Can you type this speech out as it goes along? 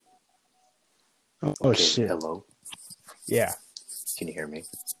Oh Okay, shit. hello. Yeah. Can you hear me?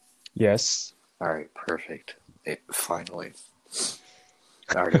 Yes. All right, perfect. Finally.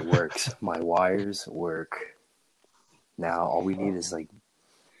 All right, it works. My wires work. Now all we need is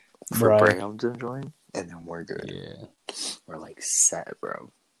for Right. Braham to join, and then we're good. Yeah. We're set,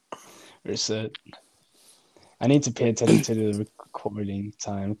 bro. We're set. I need to pay attention to the recording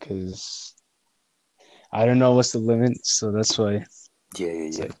time because I don't know what's the limit, so that's why. Yeah.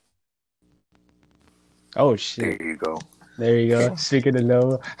 Like, oh There shit. you go. There you go. Speaking of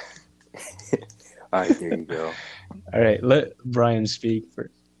Noah. All right, there you go. All right, let Brian speak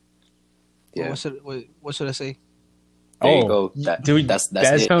first. Yeah. What should I say? There you go. Dude, That's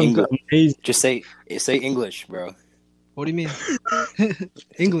that it. sounds English. amazing. Just say English, bro. What do you mean?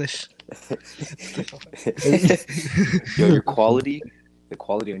 English. Yo, the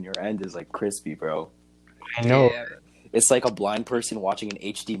quality on your end is crispy, bro. I know. Yeah. It's like a blind person watching an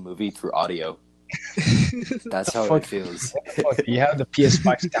HD movie through audio. That's how Fuck. it feels. Fuck, you have the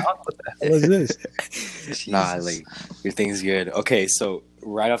PS5 down? What the hell is this? Nah, your thing's good. Okay, so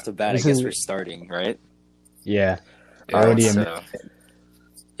right off the bat, This I guess is- we're starting, right? Yeah. All Already right, a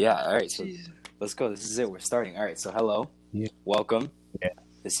yeah, all right, so Jeez. let's go. This is it. We're starting. All right, so hello. Yeah. Welcome. Yeah.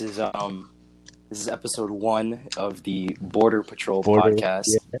 This is episode 1 of the Border Patrol Border, podcast.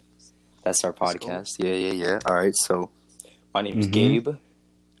 yeah. That's our Let's go. podcast. Yeah. All right, so my name is Mhm. Gabe. All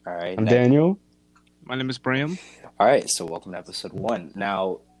right. I'm next- Daniel. My name is Bram. All right, so welcome to episode 1.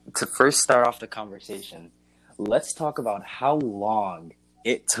 Now, to first start off the conversation, let's talk about how long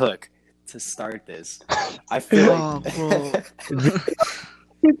it took to start this. I feel like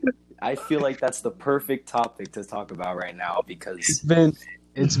I feel like that's the perfect topic to talk about right now because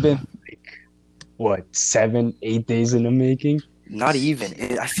It's been like what 7-8 days in the making. not even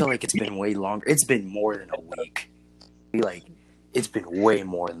I feel like it's been way longer. It's been more than a week. It's been way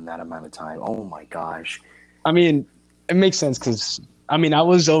more than that amount of time. Oh my gosh. I mean, it makes sense because I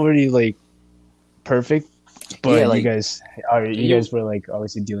was already like perfect, but Yeah, you guys were like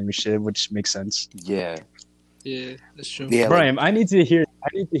obviously dealing with shit, which makes sense. Yeah. Yeah, that's true. Yeah. Brian, I need to hear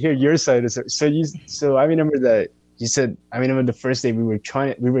your side of it. So I remember that you said the first day we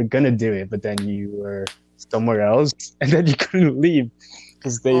were gonna do it, but then you were somewhere else, and then you couldn't leave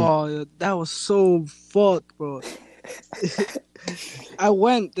because they. Oh, yeah, that was so fucked, bro. I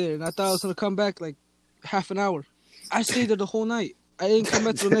went there and I thought I was gonna come back like half an hour. I stayed there the whole night. I didn't come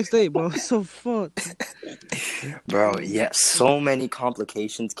back till the next day, bro. It's so fucked. Bro, yeah, so many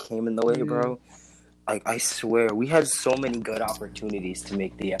complications came in the way, bro. I swear, we had so many good opportunities to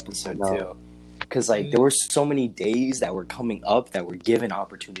make the episode too. Because there were so many days that were coming up that were given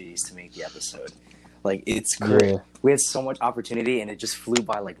opportunities to make the episode. It's great. Yeah. We had so much opportunity and it just flew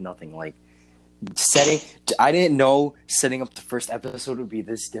by like nothing. I didn't know setting up the first episode would be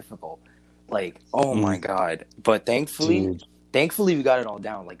this difficult. Oh my god. But thankfully we got it all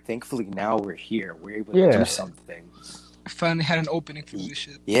down. Thankfully now we're here. We're able to do something. I finally had an opening for this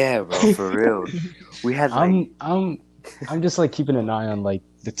shit. Yeah, bro, for real. We had I'm just keeping an eye on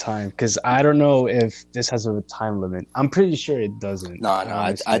the time because I don't know if this has a time limit. I'm pretty sure it doesn't. No,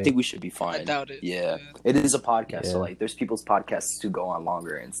 I think we should be fine. I doubt it. Yeah. It is a podcast, so there's people's podcasts who go on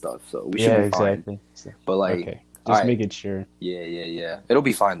longer and stuff, so we should be fine. Exactly. But okay, just make it sure. Yeah. It'll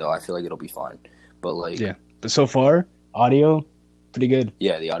be fine though. I feel like it'll be fine. But But so far, audio, pretty good.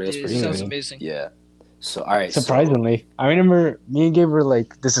 yeah, the audio's Yeah, pretty it sounds good. amazing. Yeah. So all right. Surprisingly, I remember me and Gabe were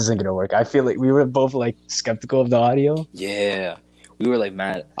like, "This isn't gonna work." I feel like we were both skeptical of the audio. Yeah. We were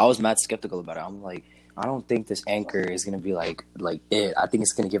mad. I was mad skeptical about it. I'm like, I don't think this anchor is gonna be like it. I think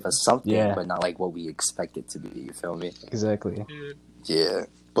it's gonna give us something, but not what we expect it to be. You feel me? Exactly. Yeah.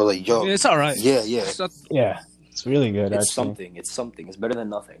 But yo, Yeah, it's all right. Yeah. It's not, Yeah, it's really good. It's actually. something. It's something. It's better than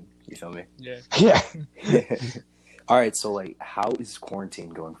nothing. You feel me? yeah. Yeah. All right. So how is quarantine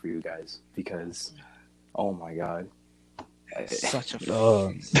going for you guys? Because, oh my god, Such a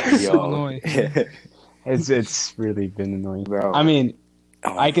Oh, so annoying. it's really been annoying. Bro. I mean,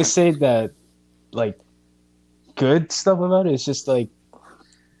 Oh I can say that good stuff about it. It's just I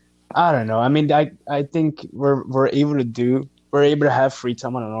don't know. I mean, I think we're able to have free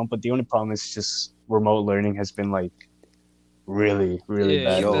time on our own, but the only problem is just remote learning has been really bad.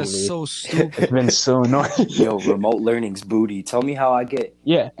 Yeah, that's lately. so stupid. It's been so annoying. Yo, remote learning's booty. Tell me how I get.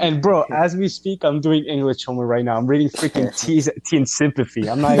 Yeah, and bro, as we speak, I'm doing English homework right now. I'm reading freaking Teen Sympathy.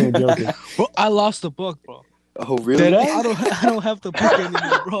 I'm not even joking. Bro, I lost the book, bro. Oh really? Did I? I don't have the book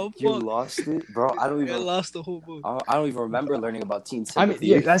anymore, bro. You Fuck. lost it, bro. I don't I even. lost the whole book. I don't even remember learning about teen I mean, sympathy.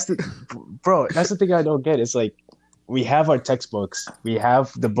 yeah, that's the thing I don't get. It's we have our textbooks, we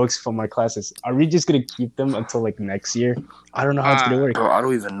have the books from our classes. Are we just gonna keep them until next year? I don't know how it's gonna work. Bro, I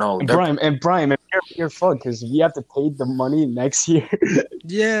don't even know. And Brian, you're fucked because we have to pay the money next year.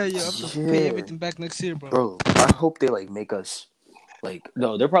 Yeah, you have to pay Yeah. everything back next year, bro. Bro, I hope they like make us like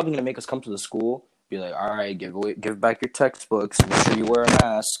no, they're probably gonna make us come to the school, be like, all right, give back your textbooks, make sure you wear a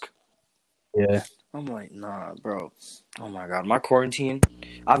mask. Yeah. I'm like, nah, bro. Oh my god, my quarantine.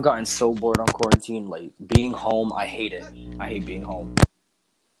 I've gotten so bored on quarantine. Like being home, I hate it. I hate being home.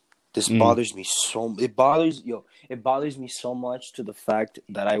 This bothers me so. It bothers me so much to the fact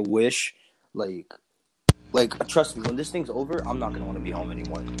that I wish, like, trust me, when this thing's over, I'm not gonna want to be home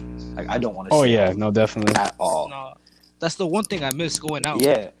anymore. Like, I don't want to. Oh yeah, no, definitely. At all. No, that's the one thing I miss going out.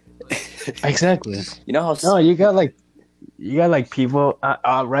 Yeah. Exactly. You know how? No, you got like people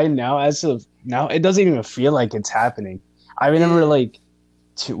right now. As of now, it doesn't even feel like it's happening. I remember like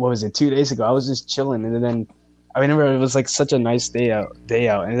 2 days ago? I was just chilling, and then I remember it was like such a nice day out,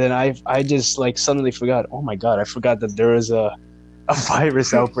 and then I just like suddenly forgot. Oh my god, I forgot that there was a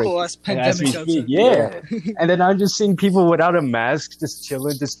virus outbreak. Oh, that's And as we pandemic. speak, yeah. And then I'm just seeing people without a mask, just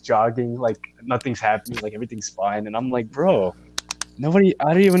chilling, just jogging, like nothing's happening, like everything's fine. And I'm like, bro, I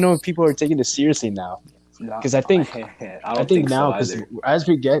don't even know if people are taking this seriously now. Because I think now, because as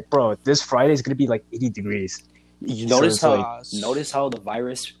we get, bro, this Friday is gonna be like 80 degrees. You So notice it's how like- notice how the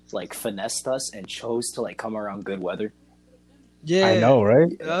virus like finessed us and chose to like come around good weather. Yeah, I know,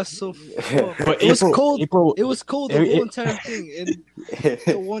 right? That's so. Fucked. But It was April- cold. April- It was cold the it- whole entire thing, and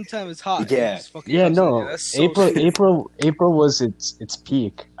the one time it's hot. Yeah. It's fucking Yeah, upset. no. That's so April was its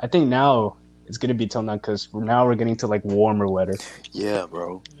peak. I think now it's gonna be till now because now we're getting to like warmer weather. Yeah,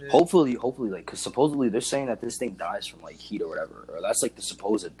 bro. Yeah. Hopefully, like, because supposedly they're saying that this thing dies from like heat or whatever, or that's like the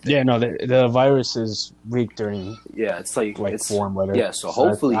supposed thing. Yeah, no, the virus is weak during Yeah, it's like it's warm weather. yeah. So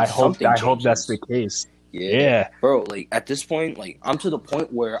hopefully, I hope something that's the changes. case. Yeah. Bro, like at this point, like I'm to the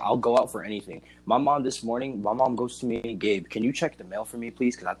point where I'll go out for anything. My mom goes to me, Gabe, can you check the mail for me,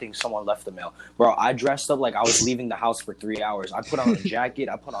 please? Because I think someone left the mail. Bro, I dressed up like I was leaving the house for 3 hours. I put on a jacket,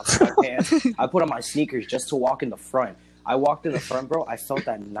 I put on sweatpants, I put on my sneakers just to walk in the front. I walked in the front, bro. I felt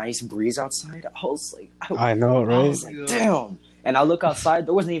that nice breeze outside. I was like, I know, I right? was like, damn. And I look outside,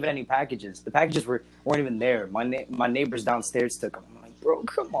 there wasn't even any packages. The packages weren't even there. My neighbors downstairs took them. I'm like, bro,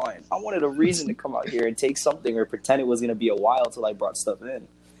 come on. I wanted a reason to come out here and take something or pretend it was going to be a while till I brought stuff in.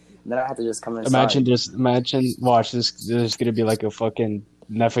 And then I had to just come inside. Watch this. There's gonna be like a fucking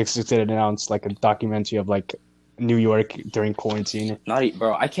Netflix is gonna announce like a documentary of like New York during quarantine.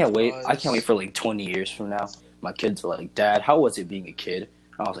 Bro, I can't wait. I can't wait for like 20 years from now. My kids are like, Dad, how was it being a kid?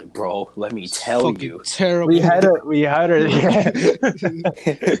 I was like, bro, let me tell fucking you. terrible. We had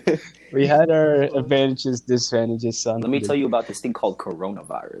our advantages, disadvantages, son. Let me tell you about this thing called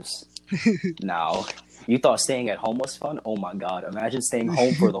coronavirus. Now, you thought staying at home was fun? Oh my god, imagine staying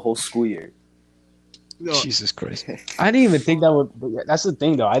home for the whole school year. No, Jesus Christ! I didn't even think that would. That's the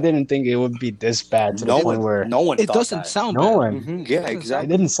thing, though. I didn't think it would be this bad to the point where no one it thought doesn't that. sound no bad. one. Mhm, yeah, It exactly.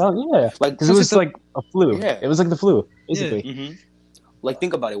 didn't sound Like, because it was like a flu. Yeah. It was like the flu, basically. Mhm. Like,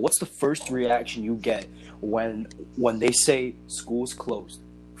 think about it. What's the first reaction you get when they say school's closed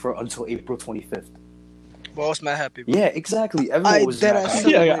until April 25th? Bro, I was mad happy. Bro. Yeah, exactly. Everyone was dead mad ass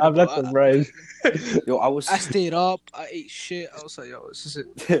happy. celebrated, I'm not bro. surprised. Yo, I was. I stayed up. I ate shit. I was like, yo, this is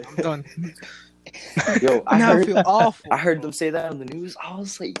it. I'm done. Yo, I Now I heard. feel awful. I heard bro. them say that on the news. I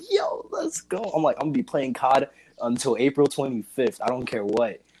was like, yo, let's go. I'm like, I'm gonna be playing COD until April 25th. I don't care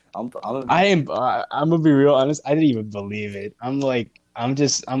what. I'm gonna be real honest. I didn't even believe it. I'm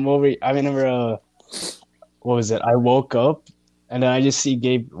over. I remember. What was it? I woke up and then I just see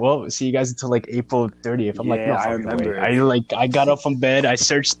Gabe. Well, see you guys until like April 30th. I'm like, Yeah, no, I fucking remember. way. I got up from bed. I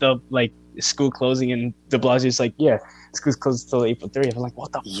searched up like school closing, and De Blasio's like, yeah, school's closed until April 30th. I'm like,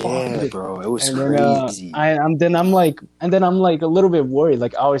 what the yeah, fuck? bro. It was And then, crazy. I'm like a little bit worried.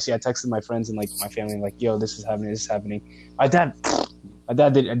 Like obviously, I texted my friends and like my family, like, yo, this is happening. My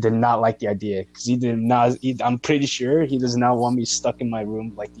dad did not like the idea because he did not. I'm pretty sure he does not want me stuck in my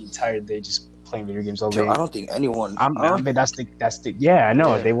room like the entire day just playing video games all day. Yo, I don't think anyone. I mean, that's the yeah. I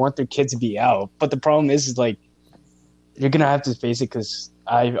know Yeah. they want their kids to be out, but the problem is like you're gonna have to face it because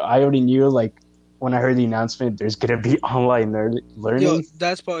I already knew like when I heard the announcement there's gonna be online learning. Yo,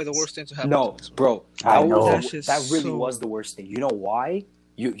 that's probably the worst thing to happen. No, to this, bro. I know. That really So- was the worst thing. You know why?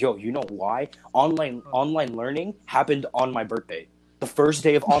 You know why? Online learning happened on my birthday. The first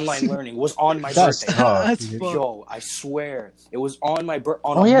day of online learning was on my That's birthday. tough. That's dude. fucked. Yo, I swear, it was on my on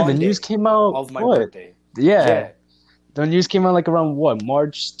Oh a yeah, Monday the news came out of my what? birthday. Yeah. The news came out like around what?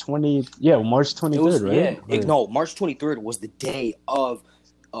 March 23rd, It was right? March 23rd was the day of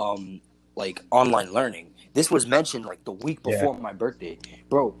like online learning. this was mentioned like the week before my birthday,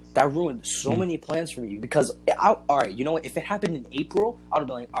 bro. That ruined so many plans for me because all right, you know what? If it happened in April, I'd have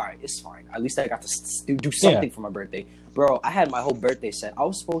been like, all right, it's fine. At least I got to do something for my birthday, bro. I had my whole birthday set. I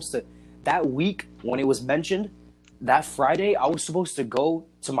was supposed to that week when it was mentioned. That Friday, I was supposed to go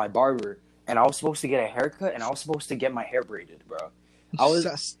to my barber and I was supposed to get a haircut and I was supposed to get my hair braided, bro.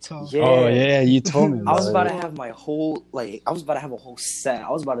 That's tough. Yeah. Oh yeah, you told me. I was about to have my whole I was about to have a whole set. I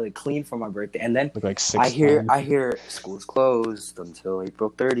was about to clean for my birthday, and then like I hear school's closed until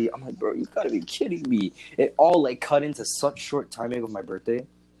April 30. I'm like, bro, you gotta be kidding me! It all like cut into such short timing of my birthday,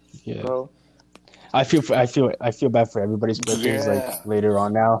 bro. I feel bad for everybody's birthdays like later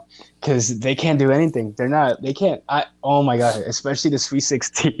on now because they can't do anything. They can't. Oh my god, especially the Sweet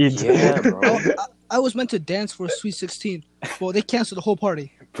 16. Yeah, bro. I was meant to dance for a Sweet 16. Well, they canceled the whole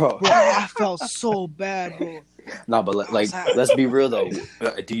party. Bro, I felt so bad, bro. No, but let's be real though.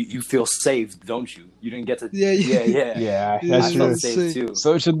 Do you feel safe? Don't you? You didn't get to. Yeah. That's I felt safe too.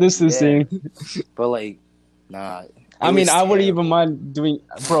 Social distancing. Yeah. But like, nah. I mean, I wouldn't even mind doing,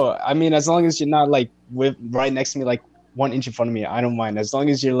 bro. I mean, as long as you're not like right next to me, like 1 inch in front of me, I don't mind. As long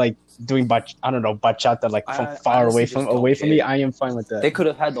as you're like doing bachata, like from far away from me, I am fine with that. They could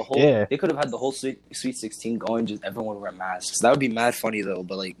have had the whole. Yeah. They could have had the whole Sweet 16 going. Just everyone would wear masks. That would be mad funny though.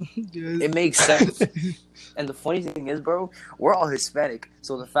 But like, it makes sense. And the funny thing is, bro, we're all Hispanic.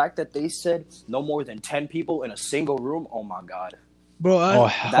 So the fact that they said no more than 10 people in a single room, oh my god, bro,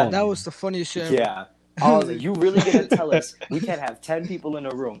 that was the funniest shit ever. Yeah. I was like, you really gonna tell us we can't have 10 people in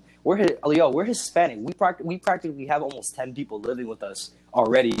a room? We're Hispanic. We practically have almost 10 people living with us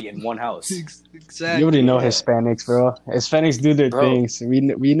already in one house. Exactly. You already know Hispanics, bro. Hispanics do their things.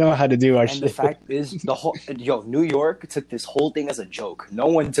 We know how to do our shit. And the fact is, New York took this whole thing as a joke. No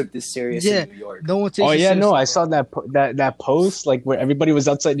one took this serious in New York. No one takes it serious. I saw that post like where everybody was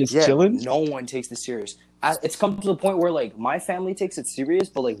outside just chilling. No one takes this serious. It's come to the point where like my family takes it serious,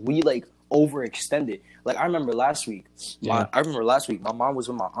 but like we like overextended. Like I remember last week. My mom was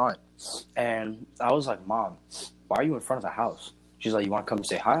with my aunt, and I was like, "Mom, why are you in front of the house?" She's like, "You want to come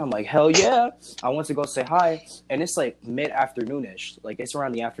say hi?" I'm like, "Hell yeah!" I went to go say hi, and it's like mid-afternoonish, like it's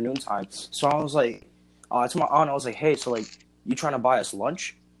around the afternoon time. So I was like, to my aunt, I was like, "Hey, so like, you trying to buy us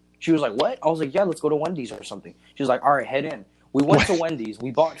lunch?" She was like, "What?" I was like, "Yeah, let's go to Wendy's or something." She was like, "All right, head in." We went to Wendy's. We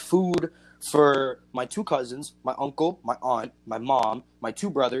bought food for my 2 cousins, my uncle, my aunt, my mom, my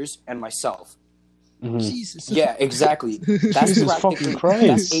 2 brothers, and myself. Mm-hmm. Jesus. Yeah, exactly. That's Jesus fucking Christ.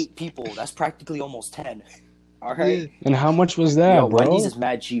 That's 8 people. That's practically almost 10. All right. Yeah. And how much was that, bro? Wendy's is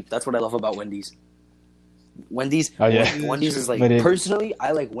mad cheap. That's what I love about Wendy's. Wendy's is like, personally,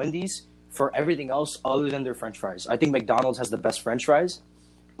 I like Wendy's for everything else other than their French fries. I think McDonald's has the best French fries,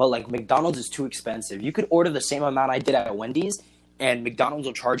 but like McDonald's is too expensive. You could order the same amount I did at Wendy's, and McDonald's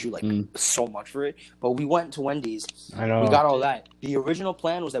will charge you like so much for it. But we went to Wendy's. I know. We got all that. The original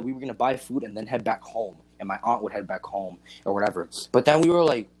plan was that we were gonna buy food and then head back home, and my aunt would head back home or whatever. But then we were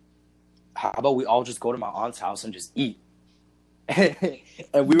like, how about we all just go to my aunt's house and just eat?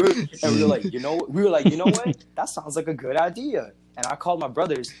 and we were like, you know what? That sounds like a good idea. And I called my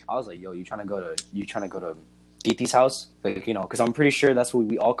brothers. I was like, yo, you trying to go to Titi's house? Like, you know, because I'm pretty sure that's what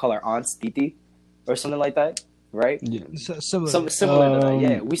we all call our aunts, Titi, or something like that. Right? Yeah. Similar to that.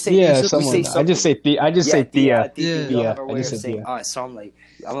 Yeah, we say I just say Tia. So I'm like,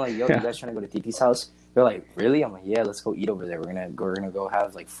 yo, you guys trying to go to Titi's house? They're like, really? I'm like, yeah, let's go eat over there. We're gonna go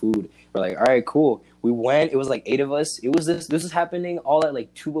have like food. We're like, all right, cool. We went. It was like 8 of us. It was this was happening all at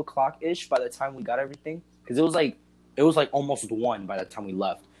like 2:00 ish by the time we got everything, because it was like almost 1 by the time we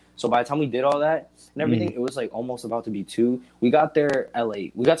left. So by the time we did all that and everything, it was like almost about to be 2. We got there at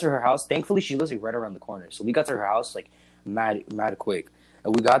like, we got to her house. Thankfully, she lives like right around the corner. So we got to her house like mad quick.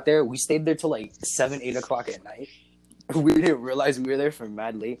 And we got there. We stayed there till like 7, 8 o'clock at night. We didn't realize we were there for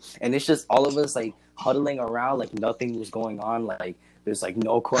mad late. And it's just all of us like huddling around like nothing was going on. Like there's like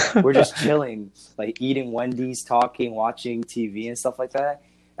no we're just chilling, like eating Wendy's, talking, watching TV and stuff like that.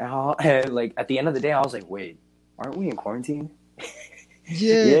 And like at the end of the day, I was like, wait, aren't we in quarantine?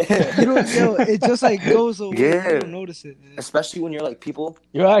 Yeah. You don't, it just like goes away. Yeah. You don't notice it. Man. Especially when you're like people.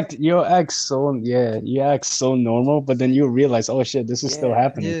 You act so normal, but then you realize, oh shit, this is still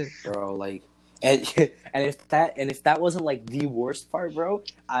happening. Yeah. Bro, like, and if that wasn't like the worst part, bro,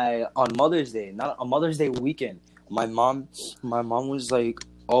 on Mother's Day, not on Mother's Day weekend, my mom was like,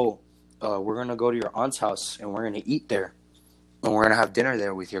 oh, we're gonna go to your aunt's house and we're gonna eat there. And we're going to have dinner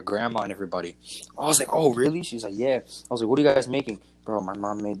there with your grandma and everybody. I was like, oh, really? She's like, yeah. I was like, what are you guys making? Bro, my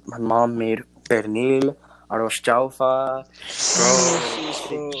mom made pernil, arroz chaufa.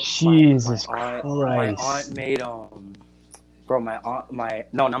 Bro, Jesus Christ. My aunt made, bro, not my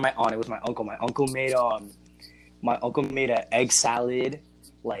aunt. It was my uncle. My uncle made, my uncle made an egg salad,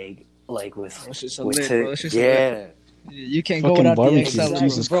 like with That shit's so with lit, to- bro. That shit's so lit. yeah. You can't go Fucking without the egg barbecue, salad,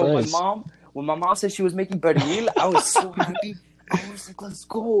 Jesus bro. Bro, Christ. when my mom said she was making pernil, I was so happy. I was like, let's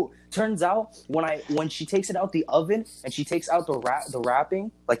go. Turns out when she takes it out the oven and she takes out the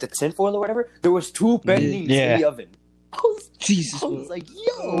wrapping, like the tinfoil or whatever, there was 2 pernils Yeah. in the oven. Jesus, I bro. was like, yo.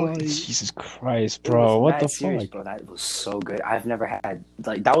 Oh, Jesus Christ, It bro. was What mad the serious, fuck? bro. That was so good. I've never had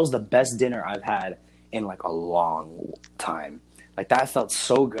that was the best dinner I've had in like a long time. Like that felt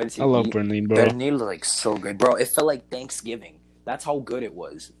so good to I love eat. Bernlin, bro. Pernil was like so good, bro. It felt like Thanksgiving. That's how good it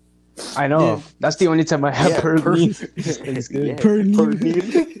was. I know. Yeah. That's the only time I have Bernlin. Yeah, It's good.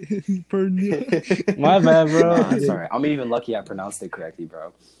 Pernil. Pernil. My bad, bro. Nah, it's alright. I'm even lucky I pronounced it correctly,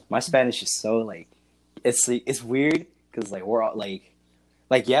 bro. My Spanish is so like it's weird because like we're all like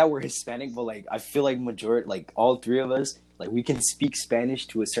yeah, we're Hispanic, but like I feel like all 3 of us, like we can speak Spanish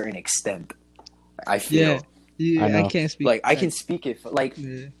to a certain extent. I feel Yeah, I I know. can't speak. like I can speak it like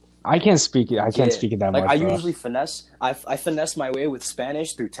Yeah. I can't speak it. I can't Yeah. speak it that like much, I bro. usually I finesse my way with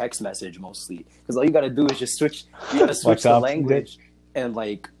Spanish through text message mostly because all you gotta do is just switch What's the up? language and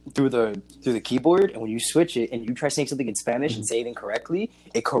like through the keyboard, and when you switch it and you try saying something in Spanish and say it incorrectly,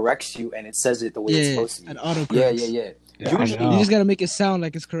 it corrects you and it says it the way it's Yeah, supposed to an be. autocorrect. Yeah. Yeah, I Usually, know. You just gotta make it sound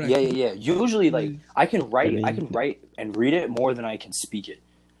like it's correct. yeah. Usually, like I can write Really? and read it more than I can speak it.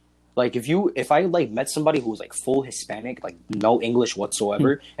 Like if I like met somebody who was like full Hispanic, like no English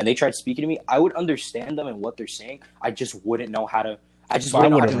whatsoever, and they tried speaking to me, I would understand them and what they're saying. I just wouldn't know how to. I just I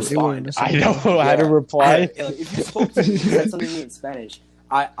wouldn't know how to wouldn't- respond. I know how to reply. Like, if you spoke to me, you said something to me in Spanish,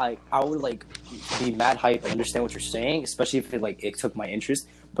 I would like be mad hype and understand what you're saying, especially if it took my interest.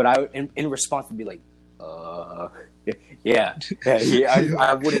 But I would, in response would be like, yeah.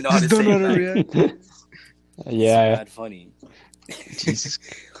 I wouldn't know how to Just don't say know how to it. react. It's Yeah. mad funny. Jesus.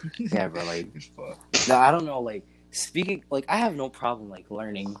 Yeah, bro. Like, no, I don't know. Like speaking, like I have no problem like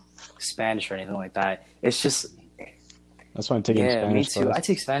learning Spanish or anything like that. It's just That's why I'm taking yeah, Spanish me too. class. I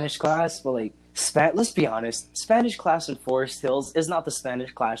take Spanish class, but like let's be honest, Spanish class in Forest Hills is not the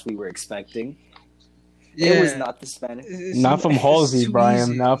Spanish class we were expecting. Yeah. It was not the Spanish, Not from Halsey, too Brian.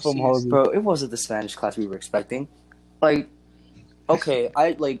 easy. Not from It's Halsey. bro. It wasn't the Spanish class we were expecting. Like, okay,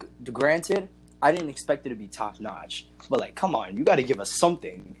 granted, I didn't expect it to be top notch, but like, come on, you got to give us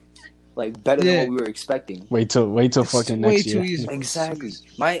something like better Yeah. than what we were expecting. Wait till It's fucking way next too year. easy. Exactly.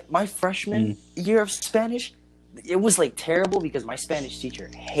 My freshman year of Spanish, it was like terrible because my Spanish teacher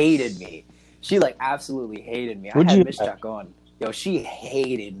hated me. She like absolutely hated me. What'd I you had Miss Chacon. Yo, she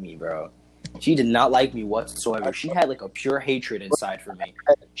hated me, bro. She did not like me whatsoever. She had like a pure hatred inside for me.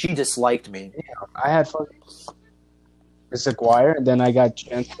 She disliked me. I had fucking Miss Aguirre, and then I got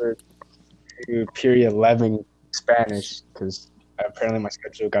transferred to period 11 Spanish because apparently my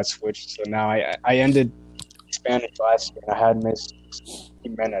schedule got switched. So now I ended Spanish last year, and I had Miss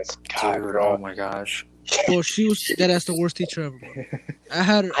Jimenez. God, Dude, bro. oh my gosh. Bro, she was that's the worst teacher ever. Bro. I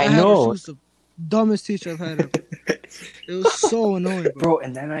had her. I She know. was the dumbest teacher I've had ever. It was so annoying, bro. Bro,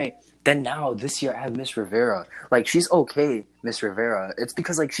 and then now this year I have Miss Rivera. Like she's okay, Miss Rivera. It's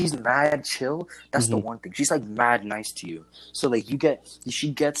because like she's mad chill. That's the one thing. She's like mad nice to you. So like you get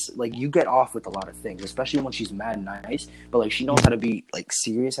off with a lot of things, especially when she's mad nice. But like she knows how to be like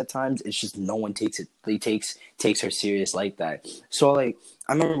serious at times. It's just no one takes her serious like that. So like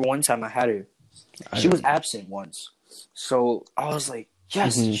I remember one time I had her. She was absent once. So I was like,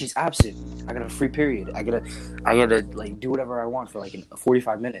 yes, she's absent. I got a free period. I gotta like do whatever I want for like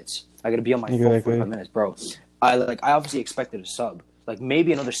 45 minutes. I gotta be on my phone for Exactly. 45 minutes, bro. I obviously expected a sub. Like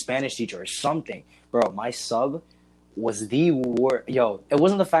maybe another Spanish teacher or something. Bro, my sub was the worst. Yo, it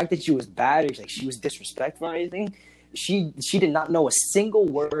wasn't the fact that she was bad or like she was disrespectful or anything. She did not know a single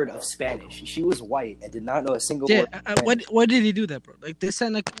word of Spanish. She was white and did not know a single Yeah, word. why did he do that, bro? Like they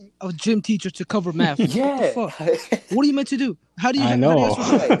sent like a gym teacher to cover math. Yeah. What the fuck? What are you meant to do? How do you? I how do know. you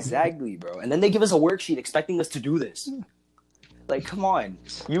Yeah, exactly, bro. And then they give us a worksheet expecting us to do this. Like, come on.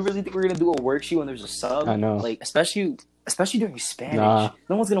 You really think we're gonna do a worksheet when there's a sub? I know. Like, especially during Spanish. Nah.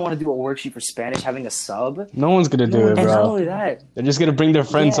 No one's gonna want to do a worksheet for Spanish having a sub. No one's gonna do it, And not bro. only that, They're just gonna bring their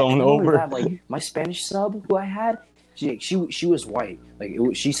friends yeah, on and not only over. that, like my Spanish sub who I had, she was white. Like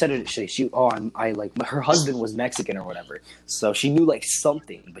she said it. Her husband was Mexican or whatever. So she knew like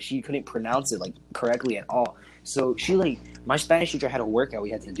something, but she couldn't pronounce it like correctly at all. So my Spanish teacher had a workout we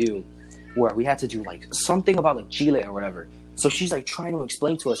had to do, where we had to do like something about like Chile or whatever. So she's like trying to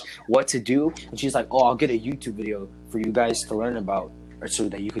explain to us what to do, and she's like, "Oh, I'll get a YouTube video for you guys to learn about, or so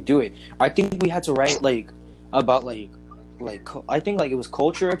that you could do it." I think we had to write like about like I think like it was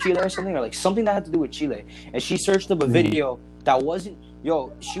culture of Chile or something, or like something that had to do with Chile. And she searched up a video that wasn't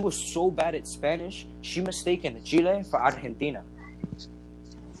Yo, she was so bad at Spanish, she mistaken Chile for Argentina.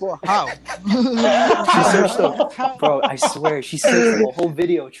 For how? She searched up, How? bro. I swear, she searched up a whole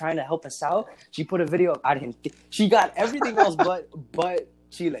video trying to help us out. She put a video of Argentina. She got everything else but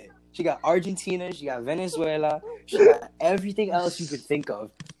Chile. She got Argentina. She got Venezuela. She got everything else you could think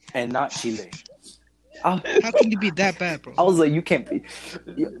of, and not Chile. How can you be that bad, bro? I was like, you can't be.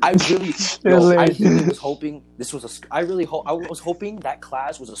 I really was hoping this was a. I was hoping that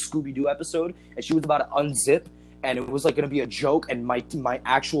class was a Scooby Doo episode, and she was about to unzip, and it was like gonna be a joke, and my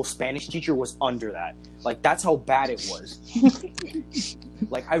actual Spanish teacher was under that. Like that's how bad it was.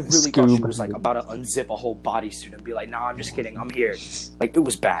 Like I really thought she was like about to unzip a whole bodysuit and be like, "Nah, I'm just kidding. I'm here." Like it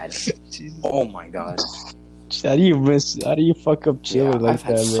was bad. Oh my god. How do you fuck up Chile like I've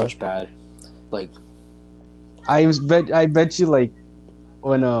had that, bro? such bad. Like. I bet you like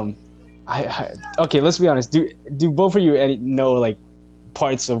when okay, let's be honest. Do both of you know like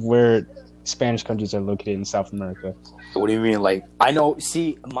parts of where Spanish countries are located in South America? What do you mean? Like I know.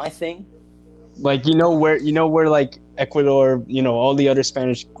 See, my thing. Like you know where like Ecuador, all the other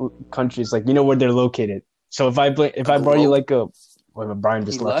Spanish countries, like where they're located. So if I brought you like a, well, Brian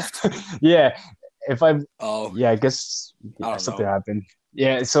just left. Yeah, I guess something happened.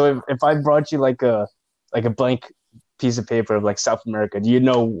 Yeah, so if I brought you like a blank piece of paper of like South America, do you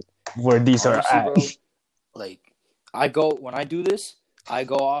know where these are at? Bro, like when I do this, I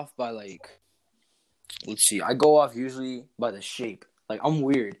go off by like, let's see, I go off usually by the shape. Like I'm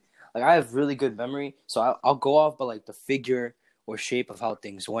weird. Like I have really good memory, so I'll go off by like the figure or shape of how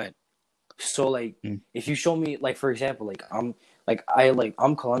things went. So like if you show me like, for example, like I'm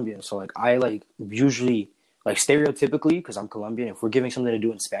Colombian, so like I like usually like stereotypically, because I'm Colombian, if we're giving something to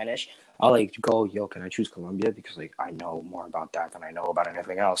do in Spanish, I'll like go, yo, can I choose Colombia? Because like I know more about that than I know about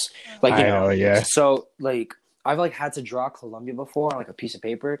anything else. Like you know, yeah. So like I've like had to draw Colombia before on like a piece of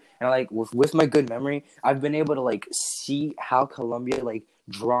paper, and I like with my good memory, I've been able to like see how Colombia like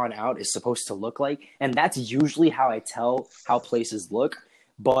drawn out is supposed to look like, and that's usually how I tell how places look.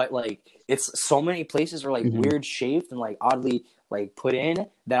 But like it's so many places are like weird shaped and like oddly like put in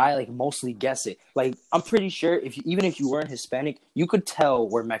that I like mostly guess it. Like I'm pretty sure even if you weren't Hispanic, you could tell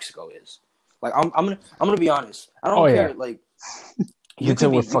where Mexico is. Like I'm gonna be honest. I don't care. Yeah. Like you could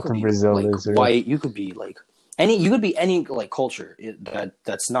tell where fucking Brazil like, is. Right? White. You could be like any like culture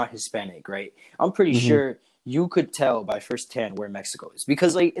that's not Hispanic, right? I'm pretty sure you could tell by first hand where Mexico is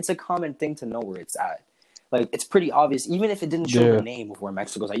because like it's a common thing to know where it's at. Like it's pretty obvious, even if it didn't show the name of where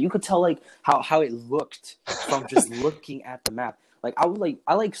Mexico's at. You could tell like how it looked from just looking at the map. Like I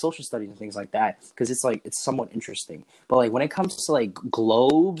like social studies and things like that because it's like it's somewhat interesting. But like when it comes to like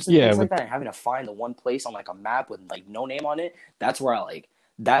globes and things like that, and having to find the one place on like a map with like no name on it, that's where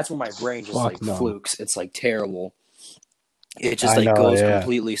my brain just flukes. It's like terrible. It just goes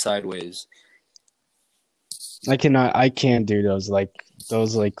completely sideways. I can't do those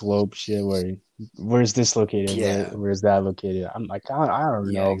globe shit where where's this located? Yeah. Where's that located? I'm like, I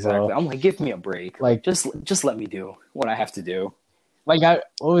don't know, exactly. bro. I'm like, give me a break. Like, just let me do what I have to do. Like,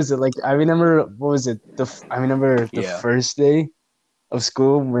 what was it? Like, I remember, what was it? I remember the first day of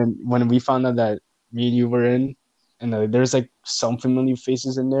school when we found out that me and you were in, and there's like some familiar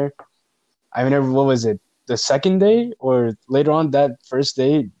faces in there. I remember, what was it? The second day or later on that first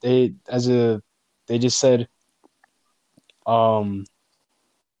day, they just said,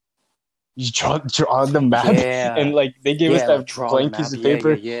 you draw the map, and like they gave us that blank piece of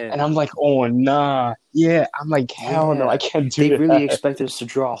paper, and I'm like, oh nah, I'm like, hell no, I can't do that. They really expected us to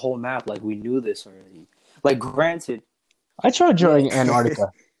draw a whole map, like we knew this already. Like, granted, I tried drawing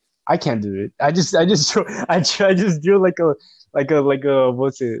Antarctica. I can't do it. I just drew like a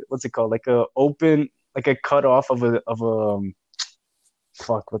what's it called, like a open, like a cut off of a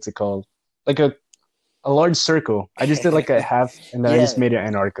what's it called, like a large circle. I just did like a half, and then I just made it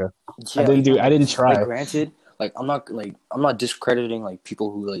Antarctica. I didn't try. Like, granted, like I'm not discrediting like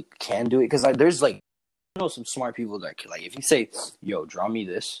people who like can do it because like there's like some smart people that can, like if you say, yo, draw me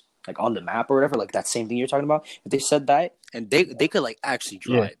this like on the map or whatever, like that same thing you're talking about. If they said that and they could like actually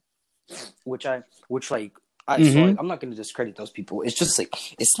draw it, so like I'm not gonna discredit those people. It's just like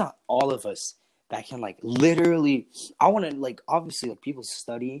it's not all of us that can like literally. I want to like obviously like people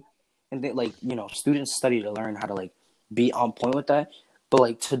study. And they like, students study to learn how to like be on point with that. But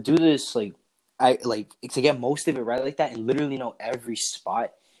like to do this, like I like to get most of it right like that and literally know every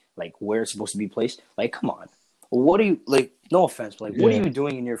spot, like where it's supposed to be placed. Like, come on. What are you like, no offense, but like what are you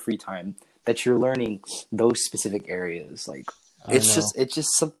doing in your free time that you're learning those specific areas? Like it's just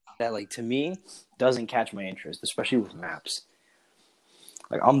something that like to me doesn't catch my interest, especially with maps.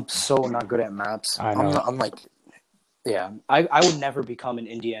 Like I'm so not good at maps. I'm like Yeah, I would never become an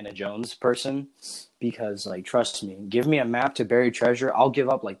Indiana Jones person because, like, trust me, give me a map to bury treasure, I'll give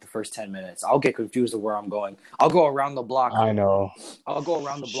up like the first 10 minutes. I'll get confused of where I'm going. I'll go around the block. I know. I'll go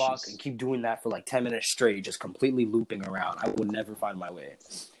around the block and keep doing that for like 10 minutes straight, just completely looping around. I would never find my way.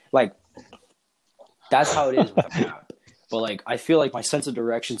 Like, that's how it is with a map. But like, I feel like my sense of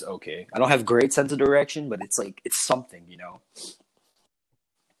direction's okay. I don't have great sense of direction, but it's like it's something, you know.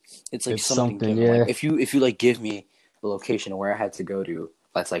 It's like It's something. something, Given. yeah. Like, if you like give me the location of where I had to go to,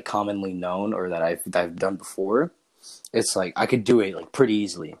 that's like commonly known or that I've done before, it's like I could do it like pretty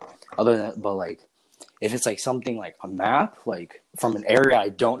easily. Other than, but like, if it's like something like a map, like from an area I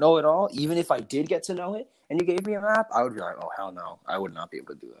don't know at all, even if I did get to know it and you gave me a map, I would be like, oh hell no, I would not be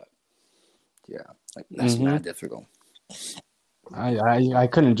able to do that. Yeah, like that's mad difficult. I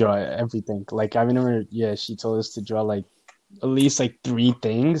couldn't draw everything. Like I remember, yeah, she told us to draw like at least like 3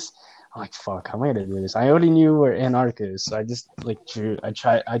 things. I'm like, fuck, how am I gonna do this? I already knew where Antarctica is, so I just like drew. I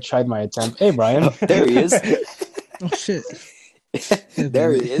tried my attempt. Hey, Brian. There he is. Oh shit.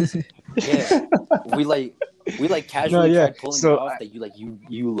 There he is. Yeah, we casually tried pulling it off that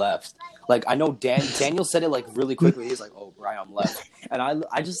you left. Like I know Daniel said it like really quickly. He's like, "Oh, Brian left," and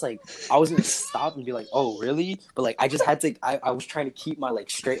I just like I was gonna stop and be like, "Oh, really?" But like I just had to. I was trying to keep my like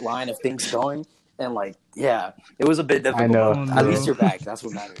straight line of things going, and like yeah, it was a bit difficult. I know. But at least you're back. That's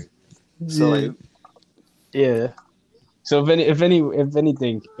what mattered. So like, yeah. So if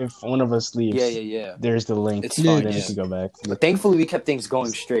anything, if one of us leaves, yeah, there's the link. It's fine. Then Yeah. we can go back. But thankfully, we kept things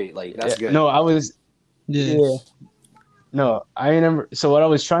going straight. Like that's good. No, I was. Yeah. Yeah. No, I remember. So what I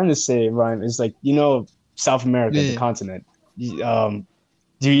was trying to say, Ryan, is like South America, the continent. Do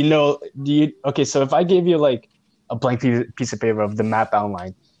you know? Okay? So if I gave you like a blank piece of paper of the map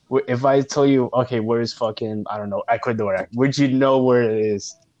outline, if I told you, okay, where's fucking I don't know Ecuador, would you know where it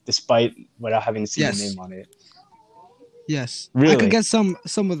is, despite without having seen the name on it? Yes. Really? I could get some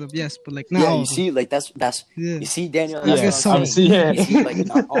of them, yes, but like not all. You see, like that's you see, Daniel. I guess some. You see, like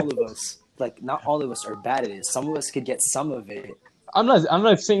not all of us. Like not all of us are bad at it. Some of us could get some of it. I'm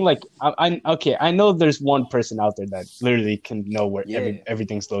not saying like okay. I know there's one person out there that literally can know where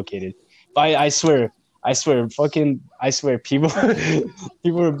everything's located. But I swear, people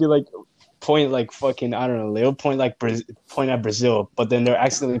would be like point like fucking I don't know. They'll point at Brazil, but then they're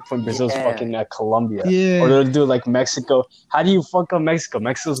accidentally point Brazil's fucking at Colombia. Yeah. Or they'll do like Mexico. How do you fuck up Mexico?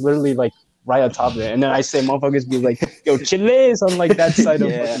 Mexico's literally like right on top of it, and then I say motherfuckers be like, "Yo, Chile is on like that side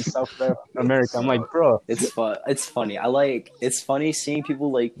of fucking South America." I'm like, bro, it's fun. It's funny. It's funny seeing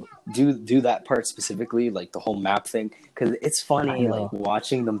people like do that part specifically, like the whole map thing, because it's funny like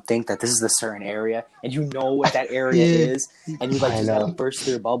watching them think that this is a certain area, and you know what that area is, and you like just gotta burst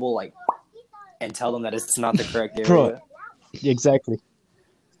their bubble like and tell them that it's not the correct area. Bro, exactly.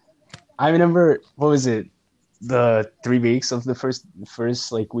 I remember what was it? The 3 weeks of the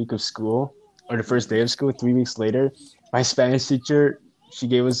first like week of school, or the first day of school. 3 weeks later, my Spanish teacher she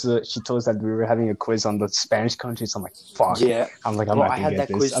told us that we were having a quiz on the Spanish countries. I'm like, fuck. Yeah. I'm like, I'm not gonna get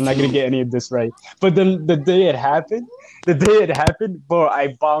this. I'm not too. gonna get any of this right. But then the day it happened, bro,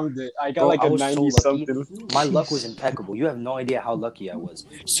 I bombed it. I got like a 90 something. My luck was impeccable. You have no idea how lucky I was.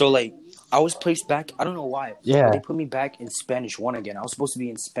 So like I was placed back. I don't know why. Yeah. They put me back in Spanish 1 again. I was supposed to be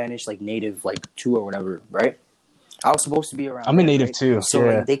in Spanish like native like 2 or whatever, right? I was supposed to be around. I'm a native too. So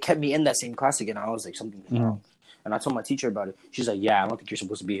like, they kept me in that same class again. I was like, something's wrong. And I told my teacher about it. She's like, yeah, I don't think you're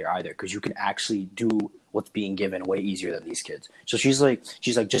supposed to be here either, because you can actually do what's being given way easier than these kids. So she's like,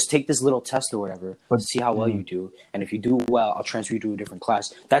 just take this little test or whatever, see how well you do. And if you do well, I'll transfer you to a different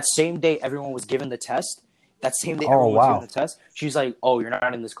class. That same day everyone was given the test, everyone was given the test, she's like, oh, you're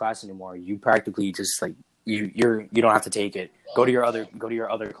not in this class anymore. You practically just like you don't have to take it. Go to your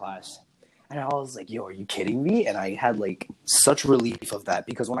other class. And I was like, yo, are you kidding me? And I had like such relief of that,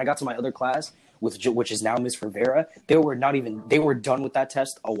 because when I got to my other class, which is now Miss Rivera, they were done with that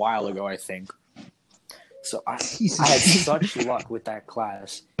test a while ago, I think. So I had such luck with that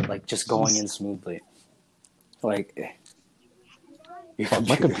class, like just going in smoothly. Like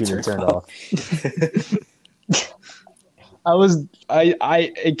my computer turned off.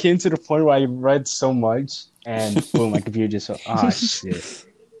 It came to the point where I read so much and boom, my computer just shit.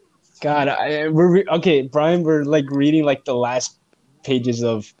 God, okay, Brian. We're like reading like the last pages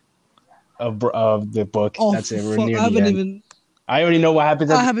of the book. Oh, that's it. We're fuck, near I the haven't end. even. I already know what happens.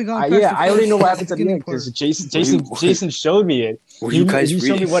 I already know what happens at the end, because Jason showed me it. He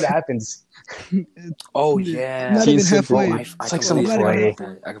showed me what happens. Oh yeah, not even halfway. It's like some play.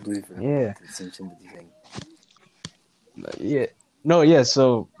 I can believe it. Yeah. It's some sympathy thing. Yeah. No, yeah,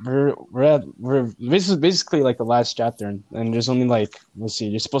 so this is basically like the last chapter, and there's only like, let's see,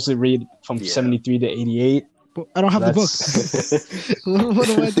 you're supposed to read from 73 to 88, But I don't have the book. That's What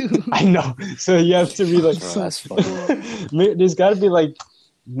do I do? I know. So you have to be like, Bro, that's funny. there's got to be like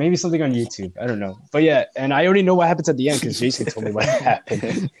maybe something on YouTube. I don't know. But yeah, and I already know what happens at the end because Jason told me what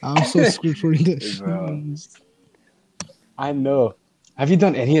happened. I'm so screwed for this. Bro. I know. Have you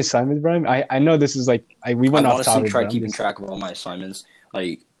done any assignments, Brian? I know this is like we went I've off honestly topic. tried but I'm keeping just- track of all my assignments,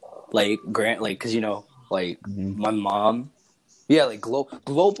 like grant, like, cause like Mhm. my mom, yeah, like global. I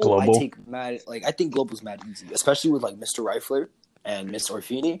Global. take mad, like I think global's mad easy, especially with like Mr. Rifler and Miss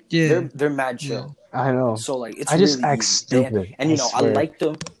Orfini. Yeah. they're mad chill. I know. So like it's I just really act easy. stupid, And I I swear. like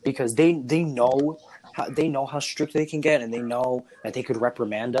them because they know how strict they can get, and they know that they could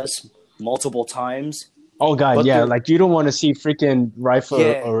reprimand us multiple times. Oh god, But yeah. they're- Like you don't want to see freaking Rifle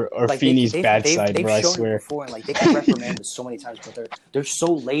Yeah, or like Feeney's they've bad side, they've bro. I shown it swear. before, and like they can reprimand us so many times, but they're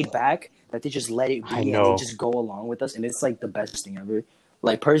so laid back that they just let it be, I and know. they just go along with us, and it's like the best thing ever.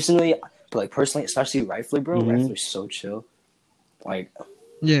 Like personally, especially Rifler, bro. Mhm. Rifler's so chill. Like,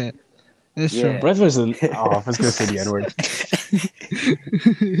 Yeah, that's Yeah. Rifle's an I was gonna say the N-word. true.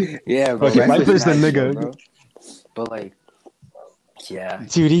 yeah, bro. Okay, Rifler's the mad nigga. chill, bro. But like, yeah,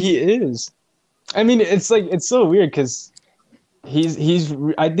 Dude, he is. I mean, it's like it's so weird because he's.